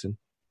Jaren Jackson.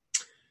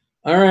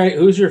 All right,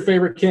 who's your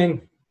favorite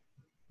king?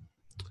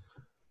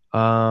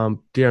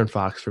 De'Aaron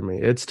Fox for me.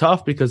 It's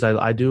tough because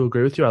I do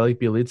agree with you. I like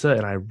Bjelica,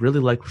 and I really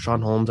like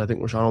Rashawn Holmes. I think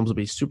Rashawn Holmes will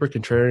be super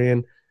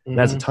contrarian and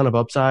has a ton of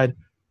upside.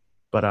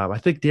 But I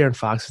think De'Aaron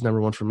Fox is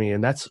number one for me,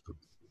 and that's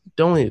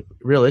the only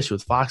real issue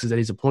with Fox is that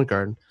he's a point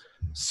guard.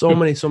 So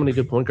many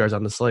good point guards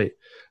on the slate,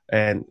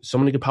 and so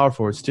many good power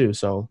forwards too.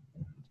 So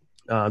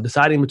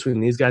deciding between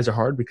these guys are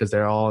hard because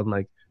they're all in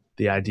like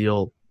the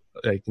ideal,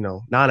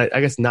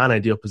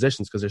 non-ideal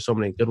positions because there's so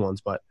many good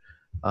ones. But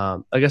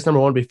I guess number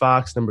one would be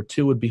Fox, number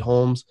two would be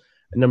Holmes,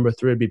 and number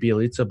three would be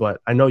Bjelica. But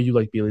I know you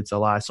like Bjelica a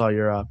lot. I saw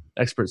your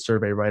expert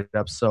survey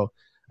write-up, so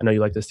I know you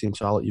like this team.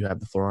 So I'll let you have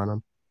the floor on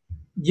him.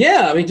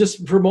 Yeah, I mean,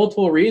 just for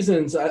multiple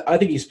reasons, I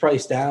think he's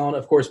priced down.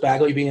 Of course,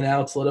 Bagley being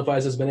out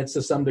solidifies his minutes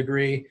to some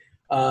degree.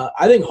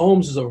 I think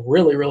Holmes is a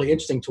really, really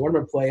interesting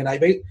tournament play, and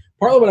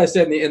part of what I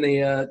said in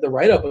the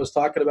write-up was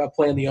talking about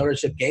playing the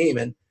ownership game.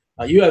 And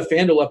you have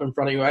FanDuel up in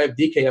front of you, I have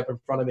DK up in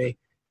front of me,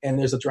 and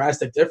there's a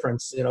drastic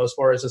difference. As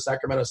far as the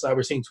Sacramento side,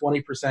 we're seeing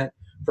 20%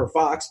 for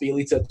Fox,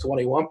 Bjelica at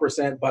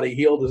 21%, Buddy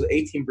Hield is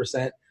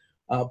 18%,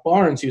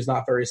 Barnes, who's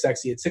not very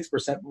sexy, at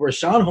 6%.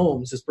 Rashawn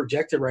Holmes is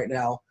projected right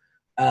now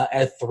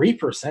at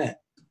 3%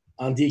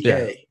 on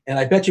DK, and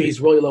I bet you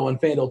he's really low on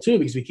FanDuel too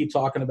because we keep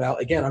talking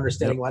about again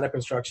understanding lineup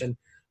construction.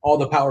 All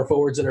the power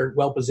forwards that are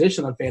well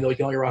positioned on FanDuel, you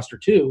can only roster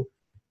two.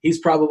 He's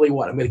probably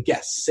what I'm going to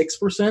guess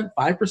 6%,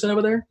 5%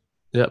 over there.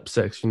 Yep,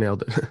 6. You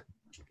nailed it.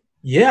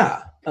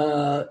 Yeah,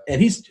 and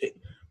he's.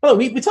 Well,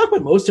 we talk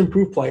about most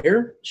improved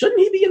player. Shouldn't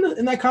he be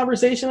in that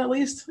conversation at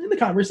least? In the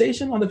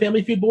conversation on the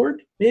Family Feud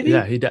board, maybe.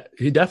 Yeah, he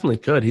definitely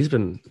could. He's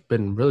been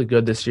really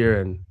good this year,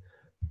 and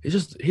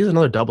he's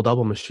another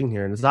double machine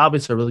here, and it's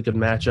obviously a really good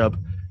matchup.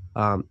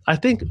 I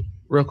think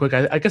real quick,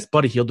 I guess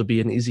Buddy Hield would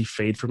be an easy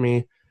fade for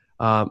me.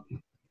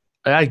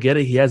 I get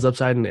it. He has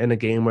upside in a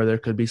game where there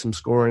could be some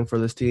scoring for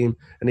this team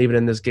and even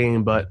in this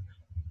game, but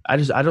I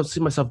don't see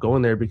myself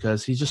going there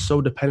because he's just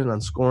so dependent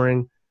on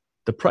scoring.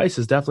 The price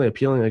is definitely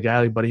appealing to a guy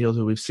like Buddy Hield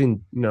who we've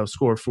seen,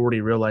 score 40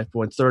 real-life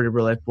points, 30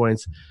 real-life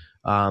points.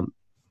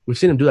 We've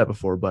seen him do that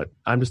before, but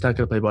I'm just not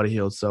going to play Buddy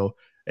Hield. So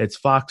it's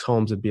Fox,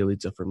 Holmes, and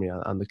Bjelica for me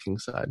on the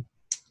Kings side.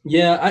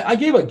 Yeah, I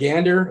gave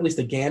at least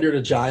a gander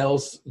to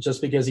Giles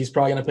just because he's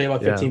probably going to play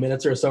about 15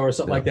 minutes or so or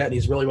something like that, and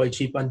he's really, really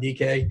cheap on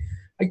DK.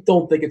 I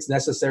don't think it's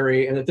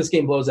necessary. And if this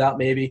game blows out,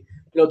 maybe.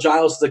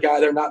 Giles is a guy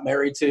they're not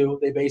married to.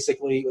 They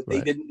basically they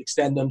didn't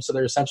extend him, so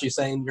they're essentially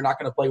saying you're not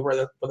going to play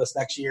for this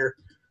next year.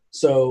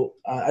 So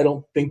I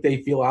don't think they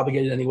feel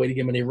obligated anyway to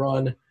give him any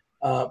run.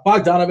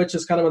 Bogdanovich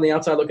is kind of on the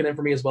outside looking in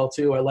for me as well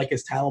too. I like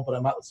his talent, but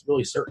I'm not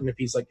really certain if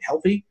he's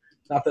healthy.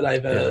 Not that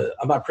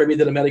I'm not privy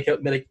to the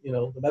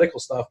medical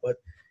stuff, but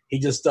he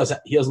just doesn't.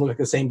 He doesn't look like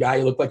the same guy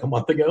he looked like a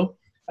month ago.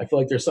 I feel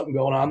like there's something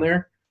going on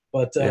there.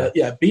 But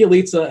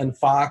Bjelica and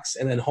Fox,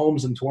 and then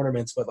Holmes in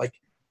tournaments. But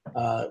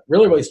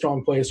really, really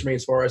strong plays for me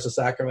as far as the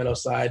Sacramento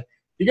side.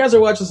 If you guys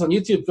are watching this on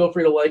YouTube, feel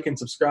free to like and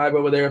subscribe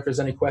over there. If there's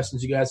any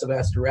questions you guys have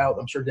asked throughout,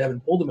 I'm sure Devin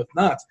pulled them. If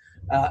not,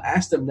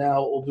 ask them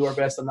now. We'll do our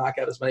best to knock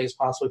out as many as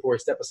possible before we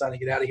step aside and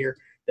get out of here.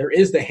 There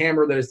is the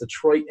hammer that is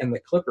Detroit and the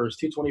Clippers.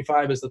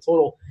 225 is the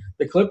total.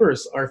 The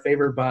Clippers are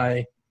favored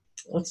by,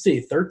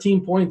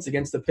 13 points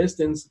against the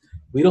Pistons.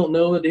 We don't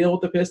know the deal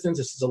with the Pistons.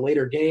 This is a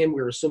later game.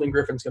 We're assuming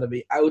Griffin's going to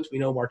be out. We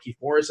know Markieff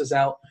Morris is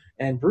out.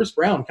 And Bruce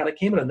Brown kind of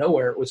came out of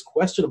nowhere. It was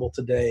questionable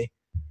today.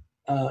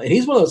 And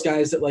he's one of those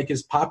guys that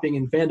is popping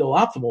in FanDuel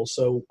Optimal.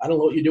 So I don't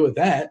know what you do with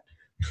that.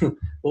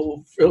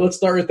 Well, let's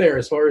start right there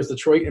as far as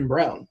Detroit and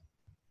Brown.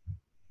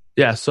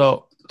 Yeah,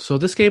 so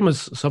this game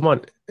was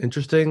somewhat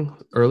interesting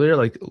earlier.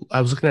 I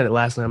was looking at it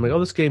last night. I'm like,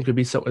 this game could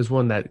be is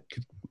one that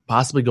could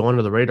possibly go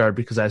under the radar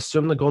because I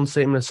assume the Golden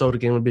State Minnesota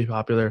game would be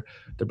popular,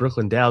 the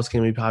Brooklyn Dallas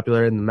game would be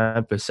popular, and the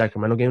Memphis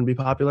Sacramento game would be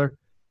popular.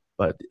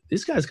 But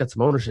these guys got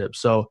some ownership.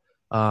 So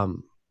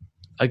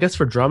I guess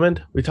for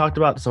Drummond, we talked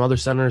about some other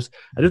centers.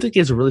 I do think he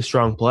has a really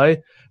strong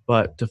play,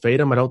 but to fade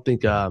him, I don't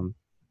think it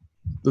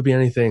would be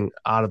anything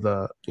out of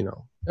the,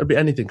 it'd be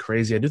anything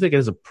crazy. I do think it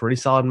is a pretty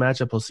solid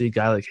matchup. We'll see a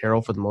guy like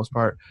Harrell for the most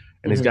part,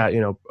 and he's got,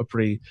 a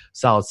pretty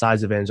solid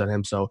size advantage on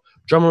him. So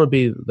Drummond would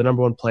be the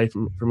number one play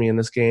for me in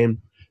this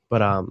game.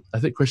 But I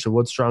think Christian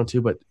Wood's strong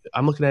too. But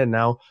I'm looking at it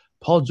now.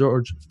 Paul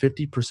George,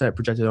 50%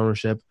 projected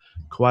ownership.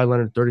 Kawhi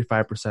Leonard,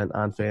 35%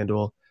 on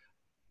FanDuel.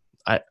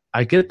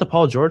 I get the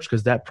Paul George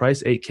because that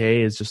price,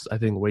 $8K, is just, I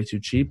think, way too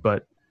cheap.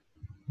 But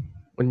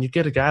when you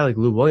get a guy like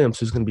Lou Williams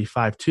who's going to be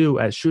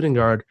 5'2" at shooting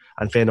guard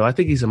on FanDuel, I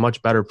think he's a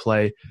much better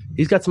play.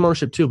 He's got some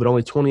ownership too, but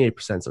only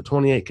 28%. So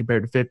 28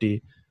 compared to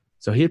 50.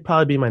 So he'd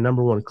probably be my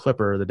number one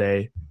Clipper of the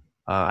day.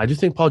 I do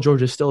think Paul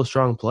George is still a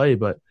strong play,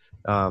 but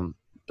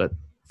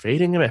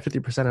fading him at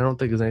 50%, I don't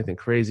think is anything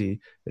crazy.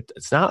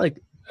 It's not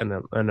like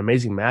an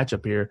amazing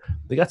matchup here.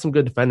 They got some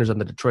good defenders on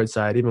the Detroit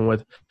side, even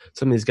with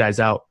some of these guys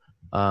out.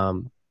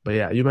 But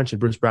yeah, you mentioned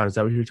Bruce Brown. Is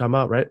that what you're talking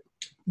about, right?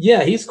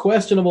 Yeah, he's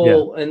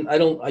questionable,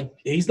 and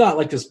he's not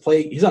like this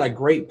play. He's not a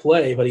great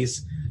play, but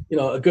he's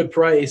a good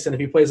price. And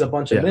if he plays a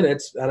bunch of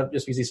minutes,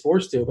 just because he's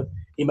forced to, but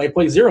he might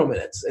play 0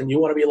 minutes, and you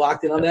want to be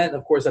locked in on that. And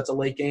of course, that's a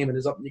late game, and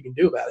there's nothing you can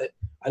do about it.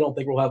 I don't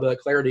think we'll have the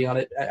clarity on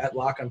it at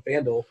lock on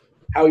FanDuel.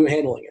 How are you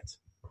handling it?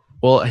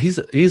 Well,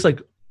 he's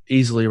like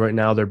easily right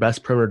now their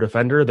best perimeter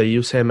defender. They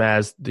use him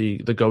as the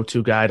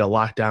go-to guy to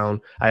lock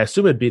down. I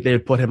assume they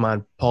would put him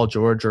on Paul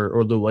George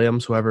or Lou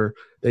Williams, whoever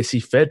they see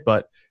fit,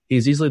 but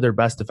he's easily their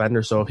best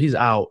defender. So if he's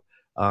out,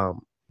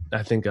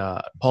 I think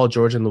Paul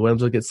George and Lou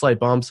Williams will get slight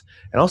bumps.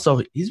 And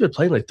also, he's been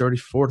playing like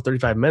 34 to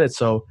 35 minutes.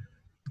 So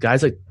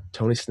guys like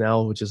Tony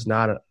Snell, which is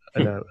not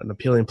an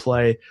appealing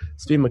play.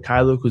 Steve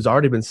Mikhailuk, who's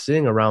already been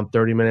seeing around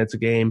 30 minutes a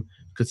game,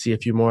 could see a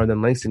few more. And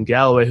then Langston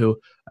Galloway,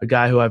 a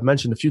guy who I've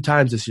mentioned a few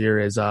times this year,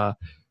 is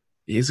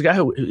he's a guy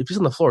who, if he's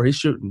on the floor, he's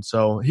shooting.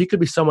 So he could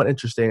be somewhat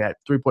interesting at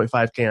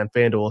 3.5K on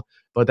FanDuel.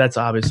 But that's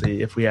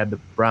obviously if we had the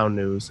Brown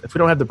news. If we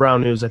don't have the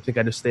Brown news, I think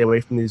I just stay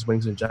away from these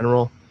wings in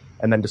general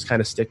and then just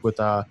kind of stick with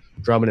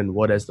Drummond and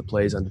Wood as the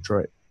plays on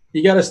Detroit.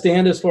 You got to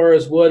stand as far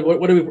as Wood.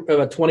 What do we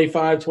about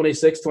 25,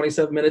 26,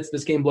 27 minutes?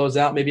 This game blows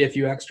out, maybe a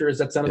few extras.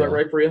 Does that sound about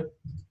right for you?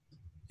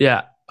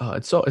 Yeah,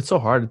 it's so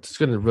hard. It's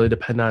going to really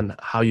depend on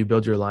how you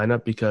build your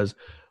lineup because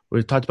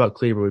we've talked about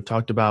Kleber, we've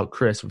talked about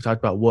Chris, we've talked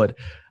about Wood.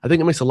 I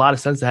think it makes a lot of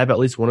sense to have at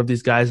least one of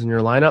these guys in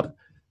your lineup.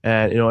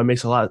 And, it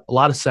makes a lot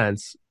of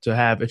sense to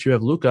have, if you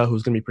have Luka,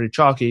 who's going to be pretty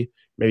chalky,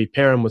 maybe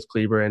pair him with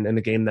Kleber in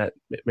the game that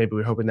maybe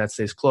we're hoping that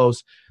stays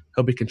close.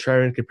 He'll be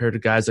contrarian compared to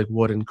guys like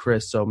Wood and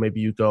Chris. So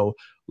maybe you go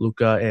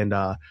Luka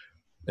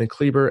and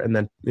Kleber and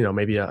then,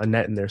 maybe a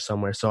net in there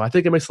somewhere. So I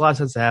think it makes a lot of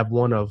sense to have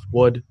one of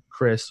Wood,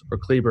 Chris, or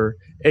Kleber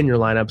in your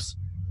lineups,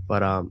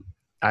 but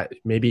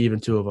maybe even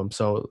two of them.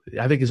 So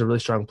I think he's a really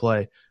strong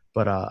play,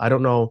 but I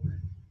don't know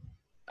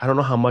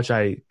how much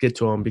I get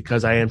to him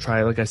because I am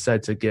trying, like I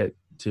said, to get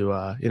to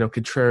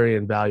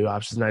contrarian value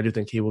options, and I do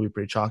think he will be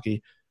pretty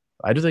chalky.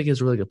 I do think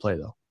he's a really good play,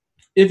 though.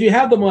 If you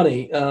have the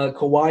money,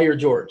 Kawhi or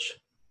George?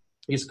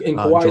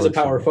 Kawhi is a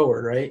power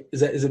forward, right?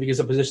 Is it because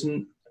of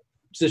positional?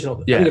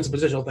 Yeah. I think it's a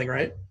positional thing,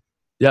 right?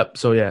 Yep.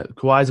 So yeah,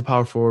 Kawhi is a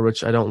power forward,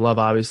 which I don't love,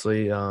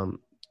 obviously,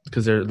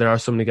 because there are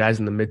so many guys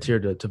in the mid tier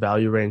to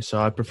value range.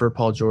 So I prefer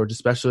Paul George,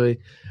 especially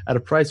at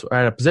a price or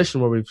at a position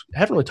where we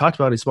haven't really talked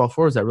about any small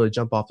forwards that really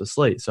jump off the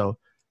slate. So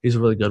he's a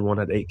really good one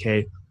at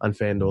 8K on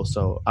FanDuel.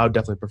 So I would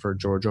definitely prefer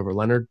George over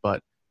Leonard, but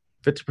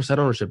 50%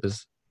 ownership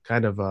is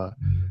kind of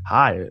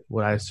high,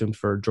 what I assumed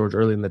for George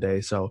early in the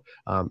day. So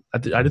I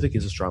do think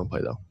he's a strong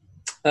play, though.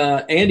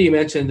 Andy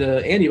mentioned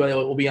Andy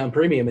will be on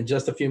premium in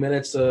just a few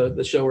minutes.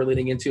 The show we're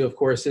leading into, of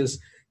course, is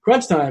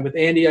Crunch Time with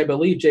Andy, I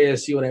believe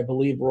JSU, and I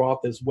believe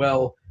Roth as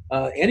well.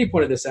 Andy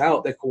pointed this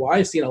out that Kawhi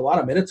has seen a lot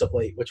of minutes of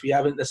late, which we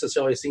haven't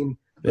necessarily seen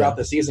throughout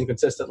the season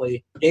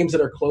consistently. Games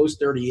that are close,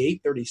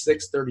 38,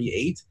 36,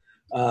 38.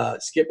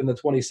 Skipping the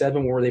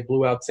 27 where they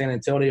blew out San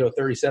Antonio,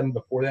 37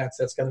 before that.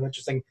 So that's kind of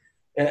interesting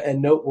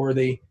and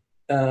noteworthy.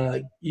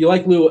 You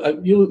like Lou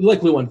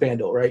on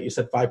FanDuel, right? You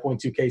said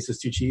 5.2K is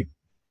too cheap.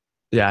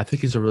 Yeah, I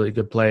think he's a really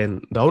good play,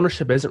 and the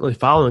ownership isn't really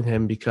following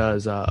him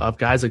because of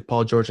guys like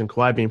Paul George and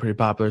Kawhi being pretty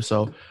popular.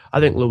 So I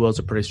think Lou Will's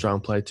a pretty strong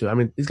play too. I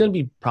mean, he's going to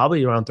be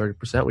probably around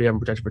 30%. We have him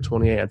projected for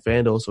 28 at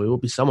FanDuel, so he will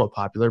be somewhat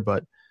popular,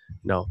 but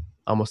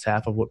almost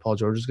half of what Paul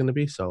George is going to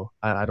be. So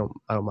I don't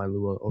mind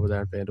Lou Will over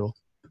there at FanDuel.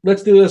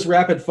 Let's do this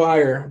rapid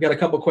fire. We've got a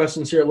couple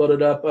questions here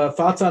loaded up.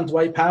 Thoughts on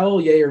Dwight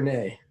Powell, yay or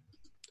nay?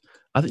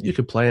 I think you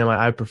could play him.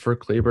 I prefer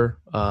Kleber.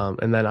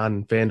 And then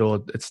on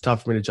FanDuel, it's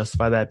tough for me to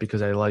justify that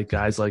because I like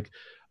guys like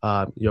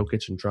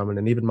Jokic and Drummond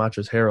and even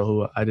Montrezl Harrell,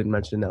 who I didn't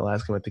mention in that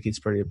last game. I think he's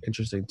pretty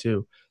interesting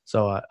too.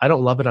 So I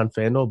don't love it on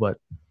FanDuel, but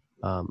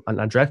on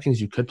DraftKings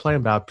you could play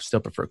him, but I still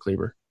prefer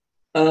Kleber.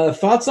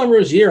 Thoughts on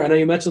Rozier? I know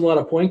you mentioned a lot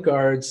of point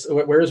guards.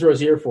 Where is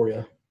Rozier for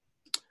you?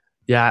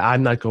 Yeah,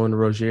 I'm not going to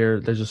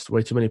Rozier. There's just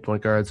way too many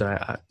point guards.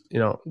 I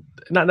not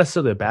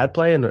necessarily a bad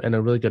play and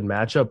a really good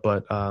matchup,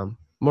 but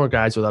more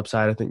guys with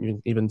upside. I think you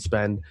can even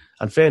spend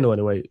on FanDuel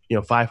anyway,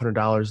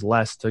 $500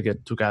 less to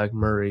get to a guy like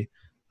Murray.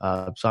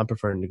 So I'm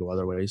preferring to go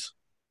other ways.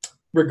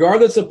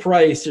 Regardless of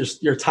price,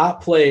 your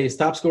top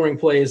scoring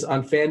plays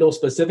on FanDuel,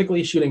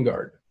 specifically shooting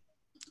guard.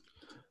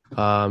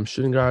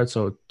 Shooting guard.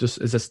 So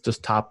is this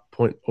just top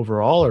point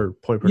overall or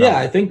point per Yeah,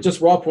 dollar? I think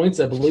just raw points,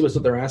 I believe, is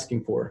what they're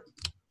asking for.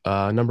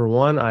 Number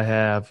one, I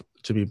have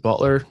Jimmy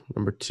Butler.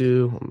 Number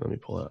two, let me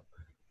pull it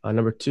up.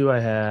 Number two, I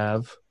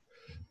have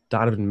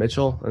Donovan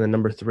Mitchell. And then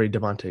number three,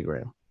 Devontae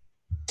Graham.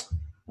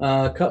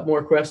 A couple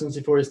more questions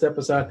before we step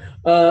aside.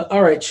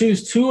 All right,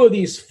 choose two of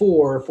these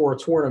four for a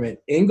tournament.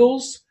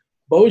 Ingles,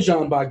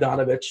 Bojan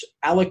Bogdanovic,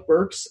 Alec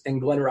Burks,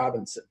 and Glenn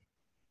Robinson.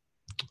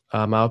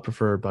 I would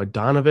prefer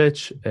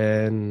Bogdanovic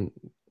and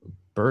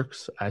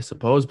Burks, I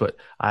suppose. But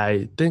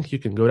I think you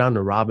can go down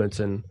to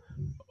Robinson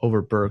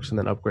over Burks and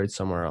then upgrade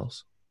somewhere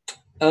else.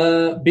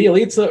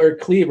 Bielitsa or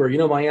Kleber?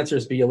 My answer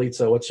is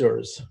Bielitsa. What's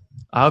yours?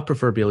 I would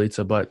prefer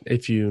Bielitsa, but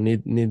if you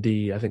need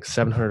the, I think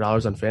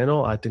 $700 on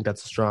FanDuel, I think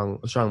that's a strong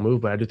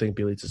move. But I do think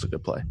Bielitsa is a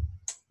good play.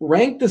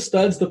 Rank the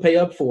studs to pay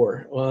up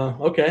for.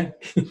 Okay.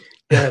 Go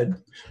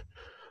ahead.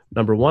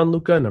 Number 1,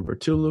 Luka. Number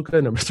 2,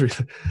 Luka. Number 3.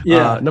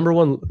 Yeah. Number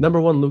one,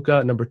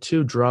 Luka. Number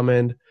 2,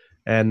 Drummond.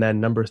 And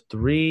then number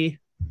 3,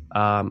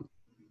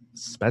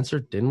 Spencer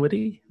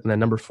Dinwiddie. And then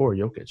number 4,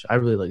 Jokic. I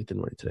really like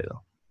Dinwiddie today,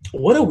 though.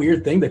 What a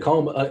weird thing to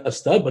call him a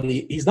stud, but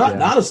he's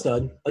not a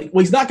stud.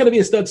 He's not going to be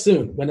a stud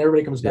soon when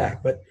everybody comes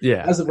back. But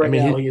as of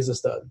now, he is a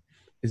stud.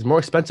 He's more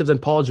expensive than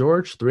Paul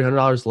George,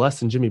 $300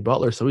 less than Jimmy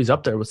Butler, so he's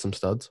up there with some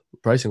studs,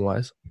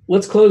 pricing-wise.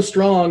 Let's close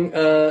strong.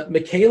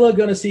 Michaela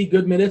going to see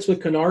good minutes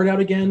with Kennard out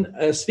again.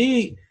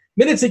 Svi,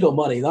 minutes equal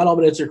money. Not all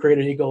minutes are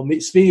created equal.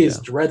 Svi is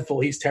dreadful.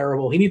 He's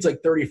terrible. He needs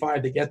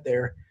 35 to get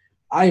there.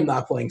 I am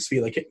not playing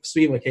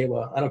Svi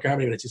Michaela. I don't care how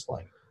many minutes he's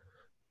playing.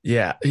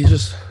 Yeah,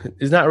 he's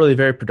not really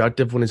very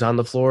productive when he's on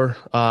the floor.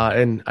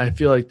 And I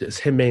feel like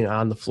him being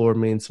on the floor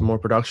means more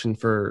production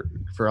for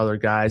other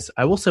guys.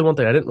 I will say one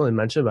thing I didn't really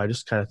mention, but I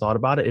just kind of thought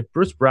about it.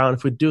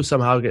 If we do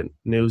somehow get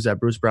news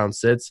that Bruce Brown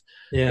sits,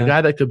 the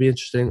guy that could be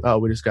interesting. Oh,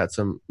 we just got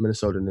some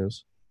Minnesota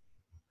news.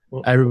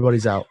 Well,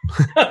 everybody's out.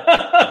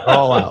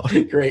 All out.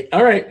 Great.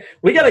 All right.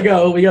 We got to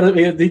go.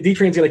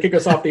 D-Train's going to kick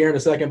us off the air in a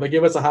second, but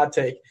give us a hot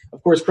take.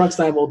 Of course, crunch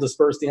time will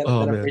disperse the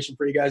information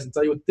for you guys and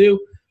tell you what to do.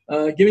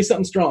 Give me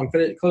something strong.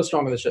 Close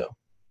strong on the show.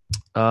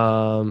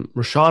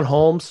 Rashawn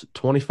Holmes,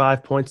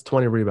 25 points,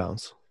 20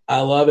 rebounds.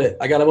 I love it.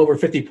 I got him over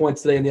 50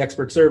 points today in the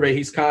expert survey.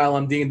 He's Kyle.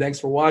 I'm Dean. Thanks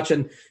for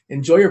watching.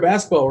 Enjoy your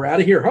basketball. We're out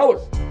of here. Holler.